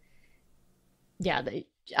 Yeah,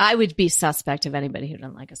 I would be suspect of anybody who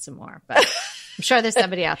doesn't like a s'more, but I'm sure there's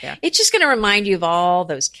somebody out there. It's just going to remind you of all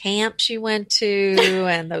those camps you went to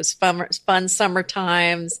and those fun summer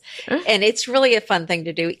times. And it's really a fun thing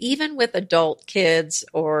to do, even with adult kids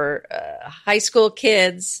or high school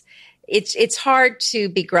kids. It's hard to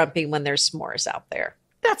be grumpy when there's s'mores out there.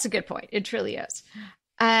 That's a good point. It truly is.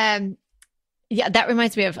 Yeah, that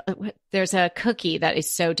reminds me of there's a cookie that is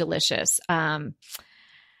so delicious. And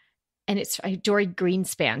it's Dory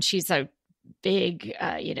Greenspan. She's a big,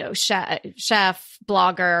 chef,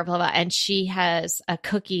 blogger, blah, blah. And she has a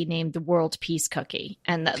cookie named the World Peace Cookie.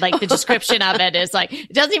 And the description of it is like,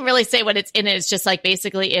 it doesn't even really say what it's in it. It's just like,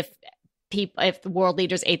 basically if the world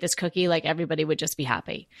leaders ate this cookie, like everybody would just be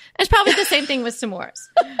happy. It's probably the same thing with s'mores.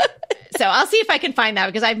 So I'll see if I can find that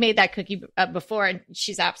because I've made that cookie before and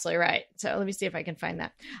she's absolutely right. So let me see if I can find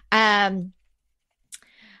that.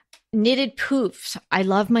 Knitted poofs. I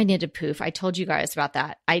love my knitted poof. I told you guys about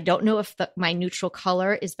that. I don't know if my neutral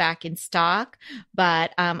color is back in stock,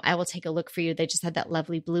 but I will take a look for you. They just had that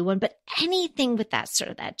lovely blue one, but anything with that sort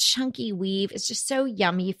of that chunky weave is just so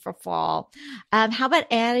yummy for fall. How about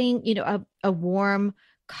adding, a warm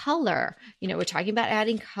color? We're talking about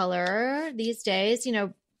adding color these days,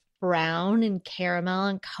 brown and caramel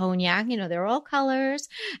and cognac, they're all colors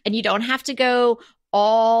and you don't have to go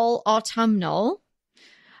all autumnal.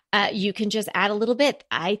 You can just add a little bit.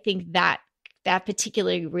 I think that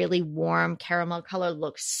particularly really warm caramel color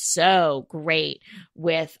looks so great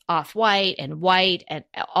with off-white and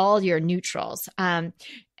all your neutrals. And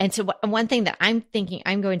so one thing that I'm thinking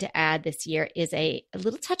I'm going to add this year is a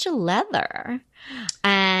little touch of leather.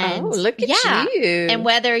 And look at you. And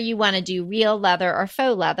whether you want to do real leather or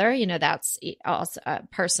faux leather, that's also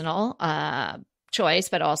personal choice,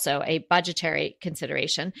 but also a budgetary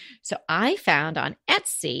consideration. So I found on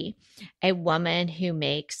Etsy a woman who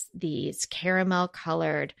makes these caramel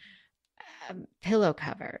colored pillow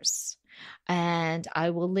covers. And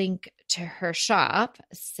I will link to her shop.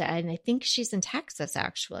 And I think she's in Texas,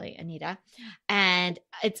 actually, Anita. And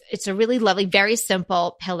it's a really lovely, very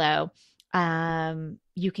simple pillow.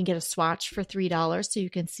 You can get a swatch for $3 so you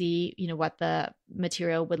can see, what the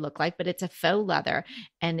material would look like, but it's a faux leather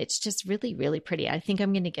and it's just really, really pretty. I think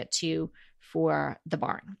I'm going to get two for the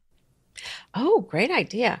barn. Oh, great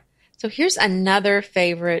idea. So here's another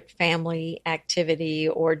favorite family activity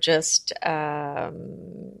or just, a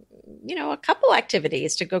couple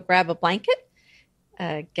activities to go grab a blanket,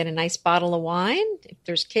 get a nice bottle of wine. If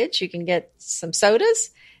there's kids, you can get some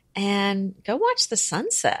sodas and go watch the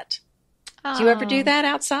sunset. Do you ever do that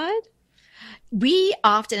outside? We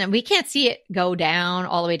often, and we can't see it go down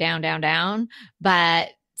all the way down, down, down, but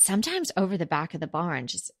sometimes over the back of the barn,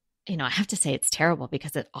 just, I have to say it's terrible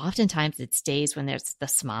because oftentimes it stays when the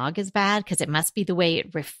smog is bad because it must be the way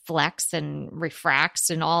it reflects and refracts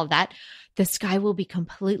and all of that. The sky will be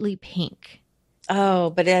completely pink. Oh,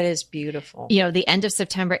 but that is beautiful. The end of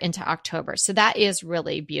September into October. So that is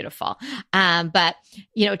really beautiful. But,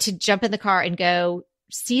 to jump in the car and go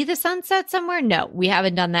see the sunset somewhere? No, we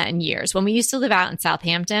haven't done that in years. When we used to live out in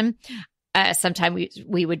Southampton, sometime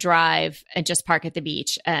we would drive and just park at the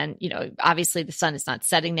beach. And, obviously the sun is not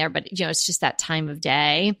setting there, but, it's just that time of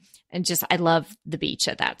day. And I love the beach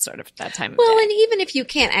at that time of day. Well, and even if you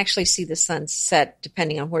can't actually see the sunset,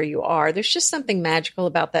 depending on where you are, there's just something magical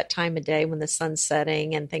about that time of day when the sun's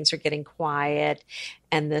setting and things are getting quiet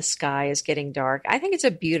and the sky is getting dark. I think it's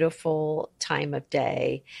a beautiful time of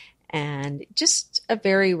day. And just a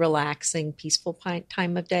very relaxing, peaceful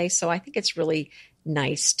time of day. So I think it's really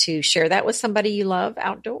nice to share that with somebody you love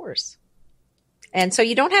outdoors. And so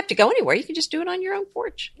you don't have to go anywhere. You can just do it on your own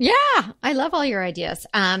porch. Yeah, I love all your ideas.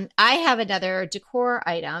 I have another decor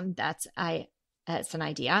item that's an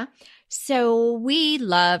idea. So we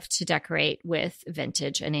love to decorate with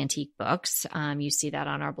vintage and antique books. You see that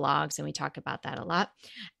on our blogs, and we talk about that a lot.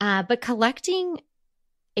 But collecting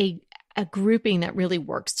a grouping that really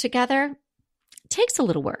works together takes a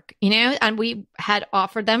little work, and we had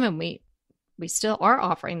offered them and we still are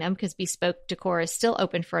offering them because Bespoke Decor is still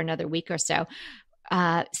open for another week or so,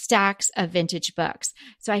 stacks of vintage books.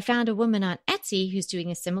 So I found a woman on Etsy who's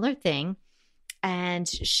doing a similar thing, and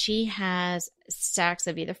she has stacks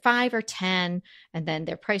of either 5 or 10, and then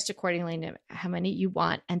they're priced accordingly to how many you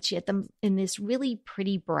want. And she had them in this really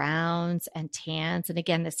pretty browns and tans. And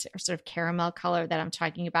again, this sort of caramel color that I'm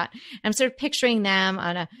talking about. I'm sort of picturing them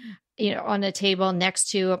on a table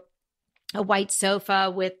next to a white sofa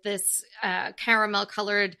with this caramel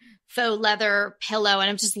colored faux leather pillow. And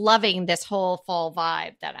I'm just loving this whole fall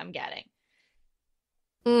vibe that I'm getting.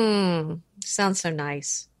 Sounds so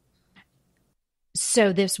nice.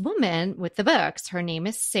 So this woman with the books, her name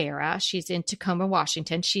is Sarah. She's in Tacoma,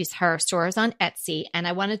 Washington. Her store is on Etsy. And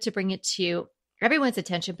I wanted to bring it to everyone's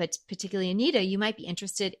attention, but particularly Anita, you might be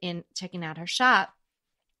interested in checking out her shop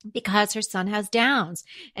because her son has Downs,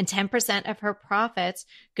 and 10% of her profits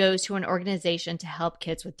goes to an organization to help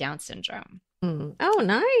kids with Down syndrome. Oh,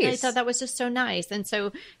 nice. And I thought that was just so nice. And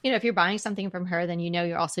so, if you're buying something from her, then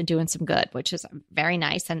you're also doing some good, which is very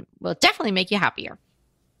nice and will definitely make you happier.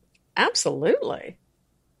 Absolutely.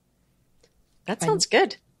 That sounds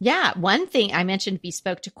good. Yeah. One thing I mentioned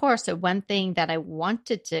Bespoke Decor. So one thing that I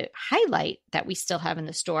wanted to highlight that we still have in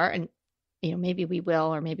the store, and maybe we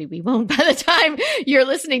will or maybe we won't by the time you're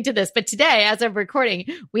listening to this. But today, as of recording,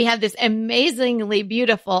 we have this amazingly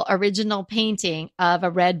beautiful original painting of a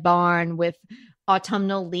red barn with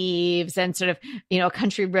autumnal leaves and sort of, a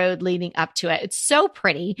country road leading up to it. It's so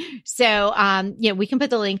pretty. So, we can put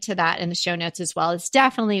the link to that in the show notes as well. It's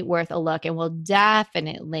definitely worth a look and will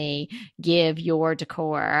definitely give your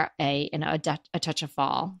decor a touch of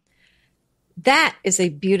fall. That is a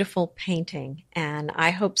beautiful painting, and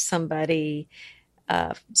I hope somebody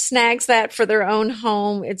snags that for their own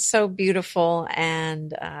home. It's so beautiful,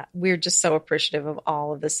 and we're just so appreciative of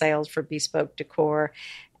all of the sales for Bespoke Decor.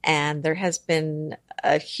 And there has been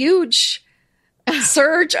a huge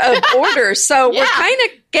surge of orders, so we're kind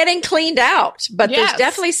of getting cleaned out. But there's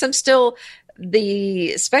definitely some still.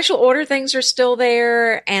 The special order things are still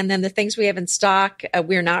there. And then the things we have in stock,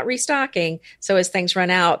 we're not restocking. So as things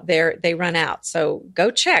run out, they run out. So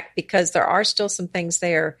go check because there are still some things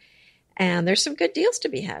there and there's some good deals to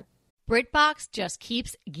be had. BritBox just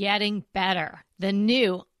keeps getting better. The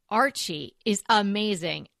new Archie is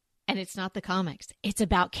amazing. And it's not the comics. It's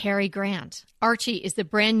about Cary Grant. Archie is the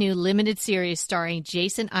brand new limited series starring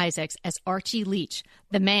Jason Isaacs as Archie Leach,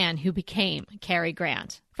 the man who became Cary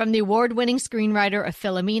Grant. From the award-winning screenwriter of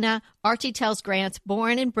Philomena, Archie tells Grant's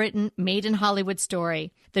born in Britain, made in Hollywood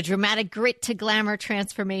story, the dramatic grit to glamour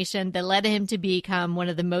transformation that led him to become one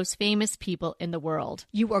of the most famous people in the world.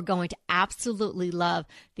 You are going to absolutely love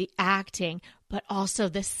the acting, but also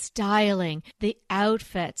the styling, the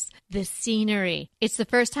outfits, the scenery. It's the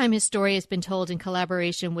first time his story has been told in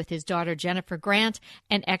collaboration with his daughter Jennifer Grant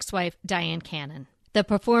and ex-wife Diane Cannon. The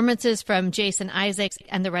performances from Jason Isaacs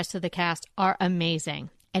and the rest of the cast are amazing,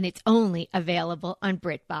 and it's only available on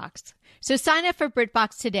BritBox. So sign up for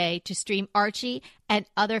BritBox today to stream Archie and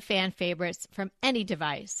other fan favorites from any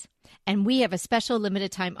device. And we have a special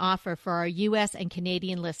limited time offer for our U.S. and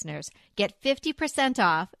Canadian listeners. Get 50%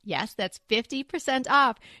 off, yes, that's 50%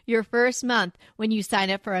 off your first month when you sign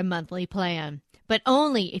up for a monthly plan. But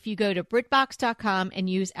only if you go to BritBox.com and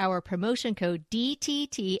use our promotion code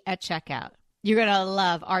DTT at checkout. You're going to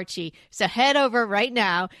love Archie. So head over right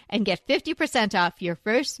now and get 50% off your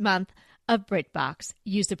first month of BritBox.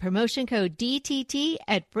 Use the promotion code DTT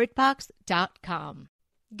at BritBox.com.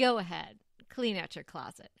 Go ahead, clean out your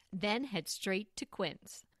closet, then head straight to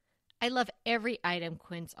Quince. I love every item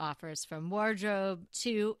Quince offers, from wardrobe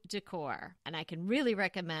to decor, and I can really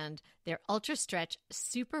recommend their Ultra Stretch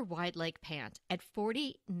Super Wide Leg Pant at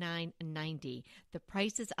 $49.90. The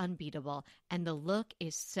price is unbeatable, and the look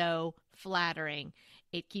is so flattering.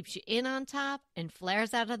 It keeps you in on top and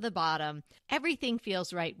flares out of the bottom. Everything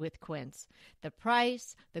feels right with Quince. The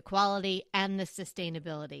price, the quality, and the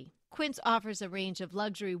sustainability. Quince offers a range of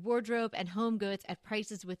luxury wardrobe and home goods at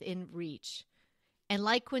prices within reach. And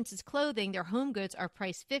like Quince's clothing, their home goods are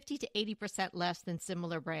priced 50 to 80% less than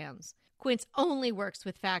similar brands. Quince only works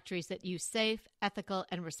with factories that use safe, ethical,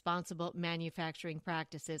 and responsible manufacturing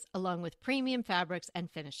practices, along with premium fabrics and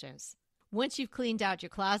finishes. Once you've cleaned out your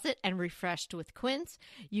closet and refreshed with Quince,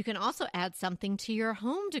 you can also add something to your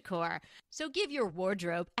home decor. So give your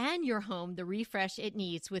wardrobe and your home the refresh it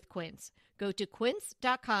needs with Quince. Go to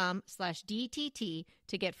quince.com/DTT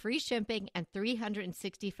to get free shipping and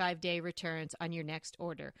 365-day returns on your next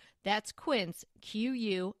order. That's Quince,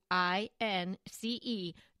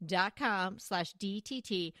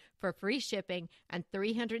 QUINCE.com/DTT for free shipping and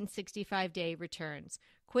 365-day returns.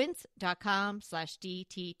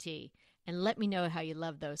 Quince.com/DTT. And let me know how you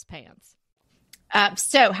love those pants.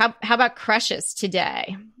 So how about crushes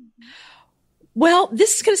today? Well,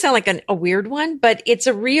 this is going to sound like a weird one, but it's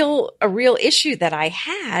a real issue that I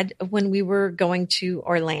had when we were going to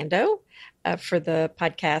Orlando for the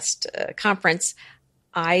podcast conference.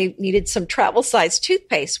 I needed some travel size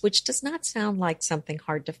toothpaste, which does not sound like something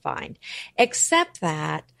hard to find, except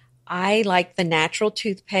that I like the natural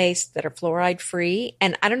toothpaste that are fluoride free.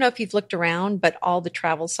 And I don't know if you've looked around, but all the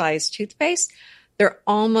travel size toothpaste, they're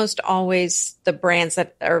almost always the brands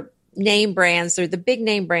that are name brands. They're the big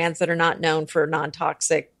name brands that are not known for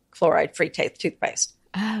non-toxic fluoride-free toothpaste.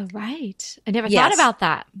 Oh, right. I never thought about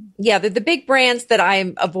that. Yeah, they're the big brands that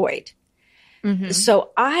I avoid. Mm-hmm.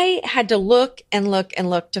 So I had to look and look and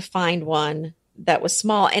look to find one that was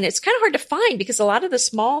small. And it's kind of hard to find because a lot of the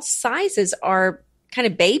small sizes are kind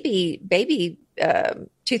of baby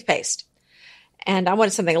toothpaste. And I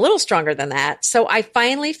wanted something a little stronger than that. So I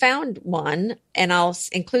finally found one, and I'll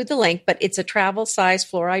include the link, but it's a travel size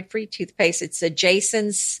fluoride free toothpaste. It's a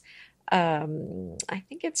Jason's, I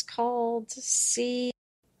think it's called Sea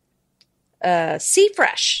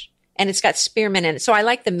Fresh, and it's got spearmint in it. So I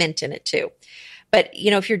like the mint in it too. But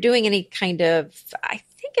you know, if you're doing any kind of, I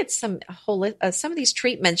think it's some of these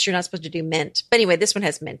treatments, you're not supposed to do mint. But anyway, this one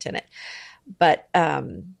has mint in it. But,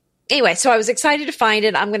 anyway, so I was excited to find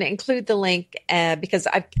it. I'm going to include the link because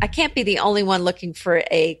I can't be the only one looking for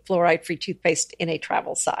a fluoride-free toothpaste in a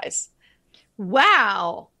travel size.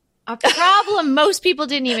 Wow. A problem most people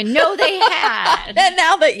didn't even know they had. And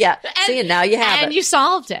now that, now you have it. And you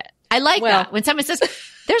solved it. I like that. When someone says,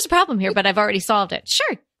 there's a problem here, but I've already solved it.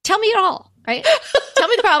 Sure. Tell me it all, right? Tell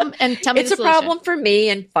me the problem and tell me the solution. It's a problem for me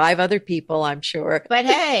and 5 other people, I'm sure. But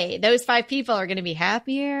hey, those 5 people are going to be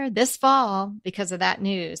happier this fall because of that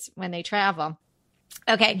news when they travel.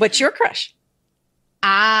 Okay. What's your crush?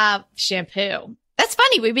 Shampoo. That's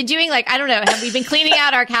funny. We've been doing have we been cleaning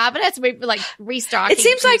out our cabinets? We've been restocking. It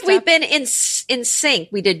seems like we've been in sync.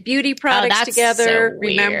 We did beauty products together. So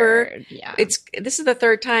remember? Yeah. This is the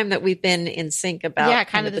 3rd time that we've been in sync about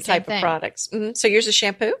kind of the type of products. Mm-hmm. So yours is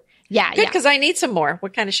shampoo? Yeah. Good, because I need some more.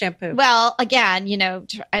 What kind of shampoo? Well, again,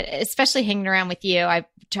 especially hanging around with you, I've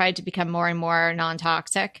tried to become more and more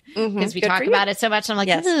non-toxic because we talk about it so much. I'm like,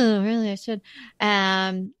 oh, really? I should.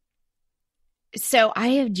 So I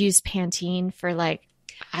have used Pantene for like,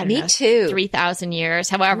 I don't Me know, too. 3,000 years,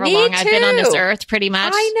 however Me long I've been on this too. earth, pretty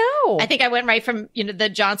much. I know. I think I went right from, the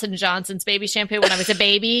Johnson & Johnson's baby shampoo when I was a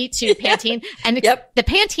baby to Pantene. And Yep. the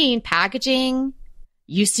Pantene packaging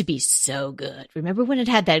used to be so good. Remember when it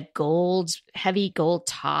had that heavy gold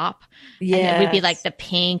top? Yeah. And it would be like the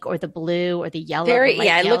pink or the blue or the yellow. Very, the light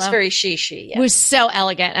yeah, it yellow. looks very she. Yeah. It was so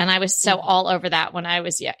elegant. And I was so all over that when I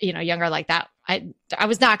was, younger like that. I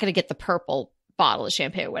was not going to get the purple bottle of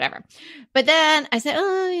shampoo or whatever. But then I said,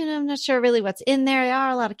 I'm not sure really what's in there. There are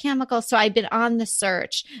a lot of chemicals. So I've been on the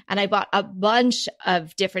search and I bought a bunch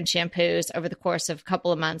of different shampoos over the course of a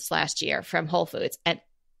couple of months last year from Whole Foods, and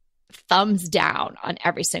thumbs down on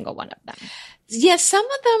every single one of them. Yeah, some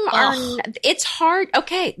of them are, it's hard.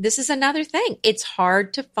 Okay, this is another thing. It's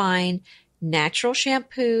hard to find natural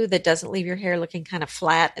shampoo that doesn't leave your hair looking kind of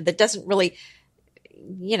flat, that doesn't really,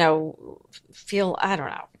 feel, I don't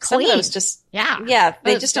know. Clean. Some of those just, yeah,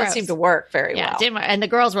 they just don't seem to work very well. And my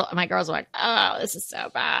girls were like, oh, this is so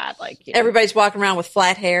bad. Like, everybody's walking around with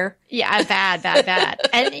flat hair. Yeah, bad.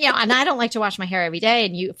 And, and I don't like to wash my hair every day,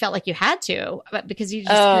 and you felt like you had to, but because you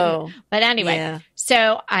just couldn't. But anyway,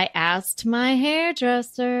 so I asked my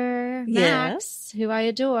hairdresser, Max, who I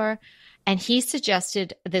adore, and he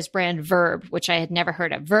suggested this brand Verb, which I had never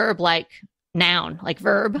heard of. Verb, like noun, like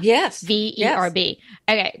verb. Yes. VERB.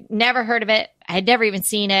 Okay. Never heard of it. I had never even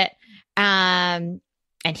seen it. And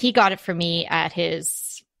he got it for me at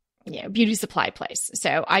his beauty supply place.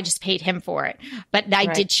 So I just paid him for it. But I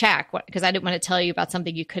did check because I didn't want to tell you about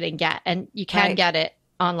something you couldn't get. And you can get it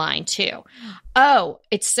online too. Oh,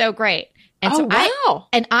 it's so great. And so wow.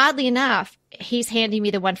 And oddly enough, he's handing me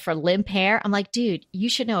the one for limp hair. I'm like, dude, you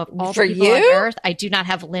should know of all for the people you? on earth, I do not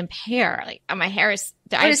have limp hair. Like my hair is.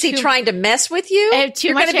 What is he trying to mess with you? I have too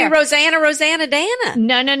You're much going to hair. be Rosanna Dana.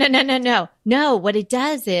 No. No, what it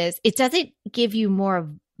does is it doesn't give you more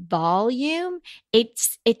volume. It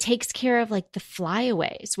takes care of like the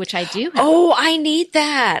flyaways, which I do have. Oh, I need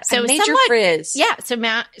that. So a major frizz. Yeah. So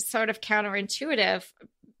sort of counterintuitive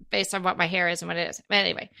based on what my hair is and what it is. But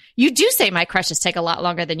anyway, you do say my crushes take a lot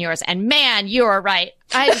longer than yours. And man, you're right.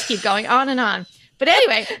 I just keep going on and on. But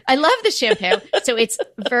anyway, I love the shampoo. So it's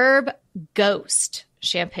Verb Ghost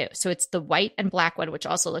shampoo. So it's the white and black one, which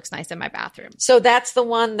also looks nice in my bathroom. So that's the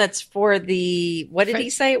one that's for the, what did he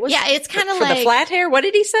say it was? Yeah, it's kind of for like the flat hair. What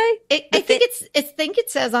did he say? I think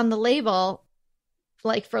it says on the label,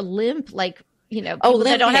 like for limp, like, people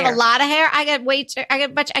that don't have a lot of hair.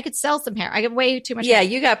 I could sell some hair. I get way too much hair. Yeah,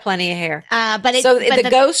 you got plenty of hair. But the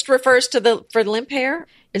ghost refers to for limp hair?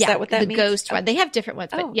 Is that what that means? The ghost one. They have different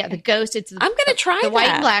ones, but the ghost, it's I'm going to try the that. white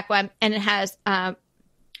and black one, and it has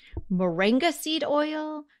moringa seed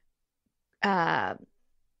oil,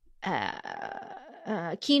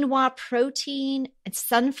 quinoa protein, and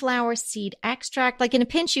sunflower seed extract. Like in a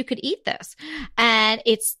pinch, you could eat this. And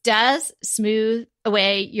it does smooth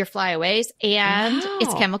away your flyaways, and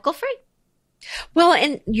it's chemical free. Well,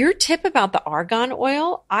 and your tip about the argan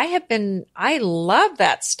oil, I love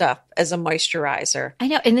that stuff as a moisturizer. I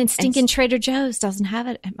know. And then stinking Trader Joe's doesn't have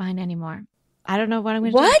it at mine anymore. I don't know what I'm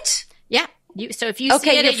going to do. What? Yeah. So if you see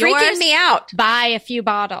it you're at freaking yours, me out. buy a few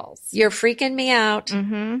bottles. You're freaking me out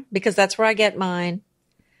because that's where I get mine.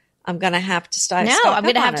 I'm going to have to start. No, I'm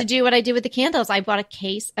going to have to do what I do with the candles. I bought a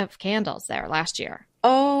case of candles there last year.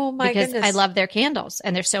 Oh my goodness. Because I love their candles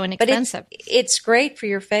and they're so inexpensive. But it's great for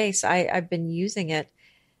your face. I've been using it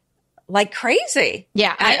like crazy.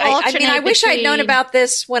 Yeah. I wish I'd known about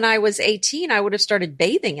this when I was 18. I would have started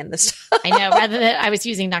bathing in this. I know, rather than I was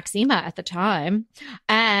using Noxema at the time.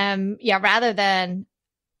 Rather than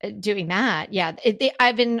doing that. Yeah.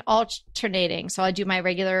 I've been alternating. So I'll do my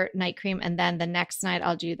regular night cream and then the next night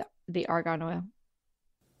I'll do the argan oil.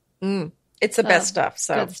 It's the best stuff.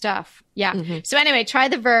 So good stuff. Yeah. So anyway, try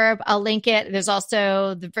the Verb. I'll link it. There's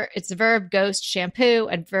also it's the Verb Ghost shampoo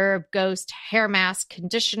and Verb Ghost hair mask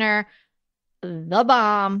conditioner. The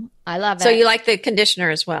bomb. I love it. So you like the conditioner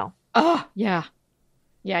as well? Oh, yeah.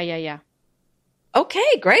 Yeah.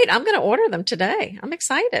 Okay, great. I'm going to order them today. I'm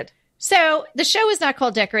excited. So the show is not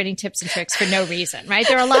called Decorating Tips and Tricks for no reason, right?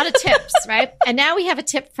 There are a lot of tips, right? And now we have a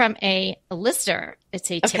tip from a listener. It's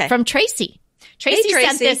a tip from Tracey. Tracy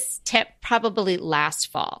sent this tip probably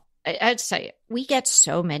last fall. I'd say we get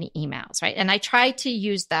so many emails, right? And I try to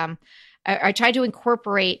use them. I try to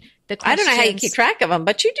incorporate the questions. I don't know how you keep track of them,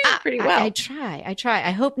 but you do pretty well. I try.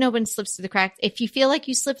 I hope no one slips through the cracks. If you feel like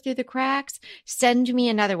you slip through the cracks, send me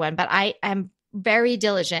another one. But I am very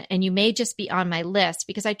diligent and you may just be on my list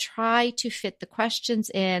because I try to fit the questions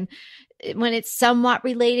in when it's somewhat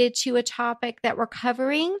related to a topic that we're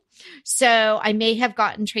covering. So I may have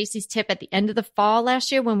gotten Tracey's tip at the end of the fall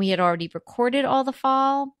last year when we had already recorded all the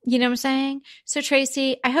fall. You know what I'm saying? So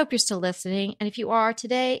Tracey, I hope you're still listening. And if you are,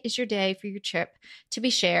 today is your day for your trip to be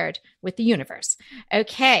shared with the universe.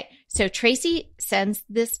 Okay. So Tracey sends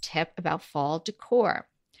this tip about fall decor.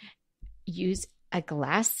 Use a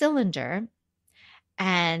glass cylinder,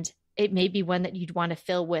 and it may be one that you'd want to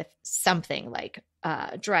fill with something like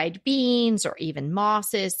dried beans or even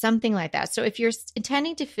mosses, something like that. So if you're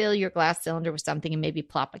intending to fill your glass cylinder with something and maybe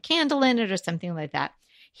plop a candle in it or something like that,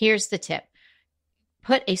 here's the tip.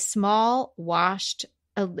 Put a small washed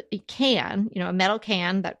can, a metal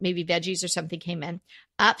can that maybe veggies or something came in,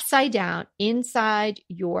 upside down inside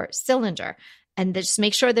your cylinder. And just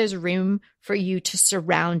make sure there's room for you to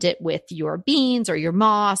surround it with your beans or your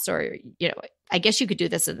moss or, I guess you could do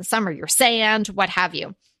this in the summer, your sand, what have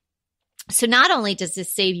you. So not only does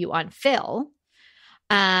this save you on fill,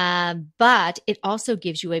 but it also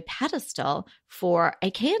gives you a pedestal for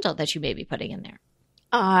a candle that you may be putting in there.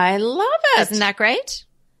 I love it. Isn't that great?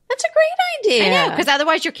 That's a great idea. I know, because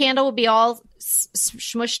otherwise your candle would be all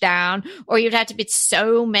smushed down, or you'd have to put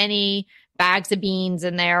so many bags of beans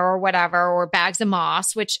in there or whatever, or bags of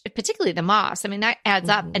moss, which particularly the moss, that adds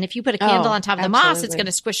up. And if you put a candle on top of the moss, it's going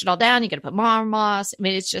to squish it all down. You're going to put more moss.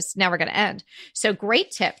 It's just never going to end. So great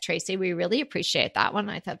tip, Tracey. We really appreciate that one.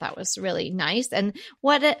 I thought that was really nice. And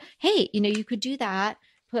hey, you could do that.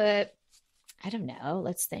 Put, I don't know,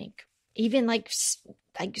 let's think, even like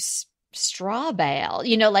straw bale,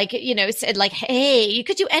 said like, hey, you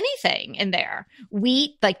could do anything in there.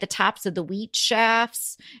 Wheat, like the tops of the wheat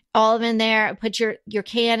shafts, all of them in there. Put your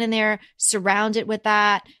can in there, surround it with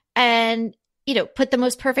that, and, put the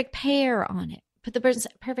most perfect pear on it. Put the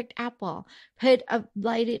perfect apple. Put a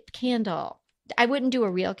lighted candle. I wouldn't do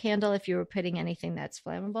a real candle if you were putting anything that's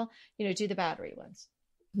flammable. Do the battery ones.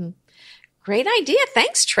 Great idea.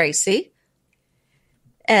 Thanks, Tracey.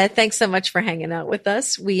 Thanks so much for hanging out with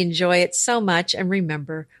us. We enjoy it so much. And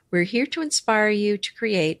remember, we're here to inspire you to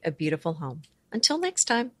create a beautiful home. Until next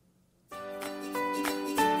time.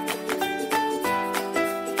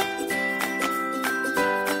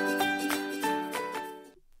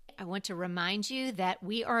 I want to remind you that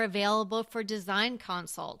we are available for design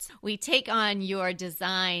consults. We take on your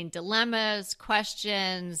design dilemmas,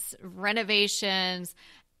 questions, renovations,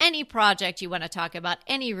 any project you want to talk about,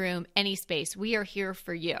 any room, any space. We are here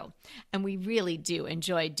for you. And we really do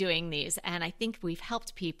enjoy doing these. And I think we've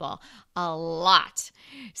helped people a lot.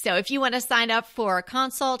 So if you want to sign up for a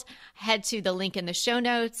consult, head to the link in the show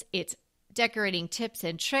notes. It's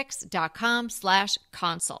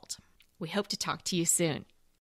decoratingtipsandtricks.com/consult. We hope to talk to you soon.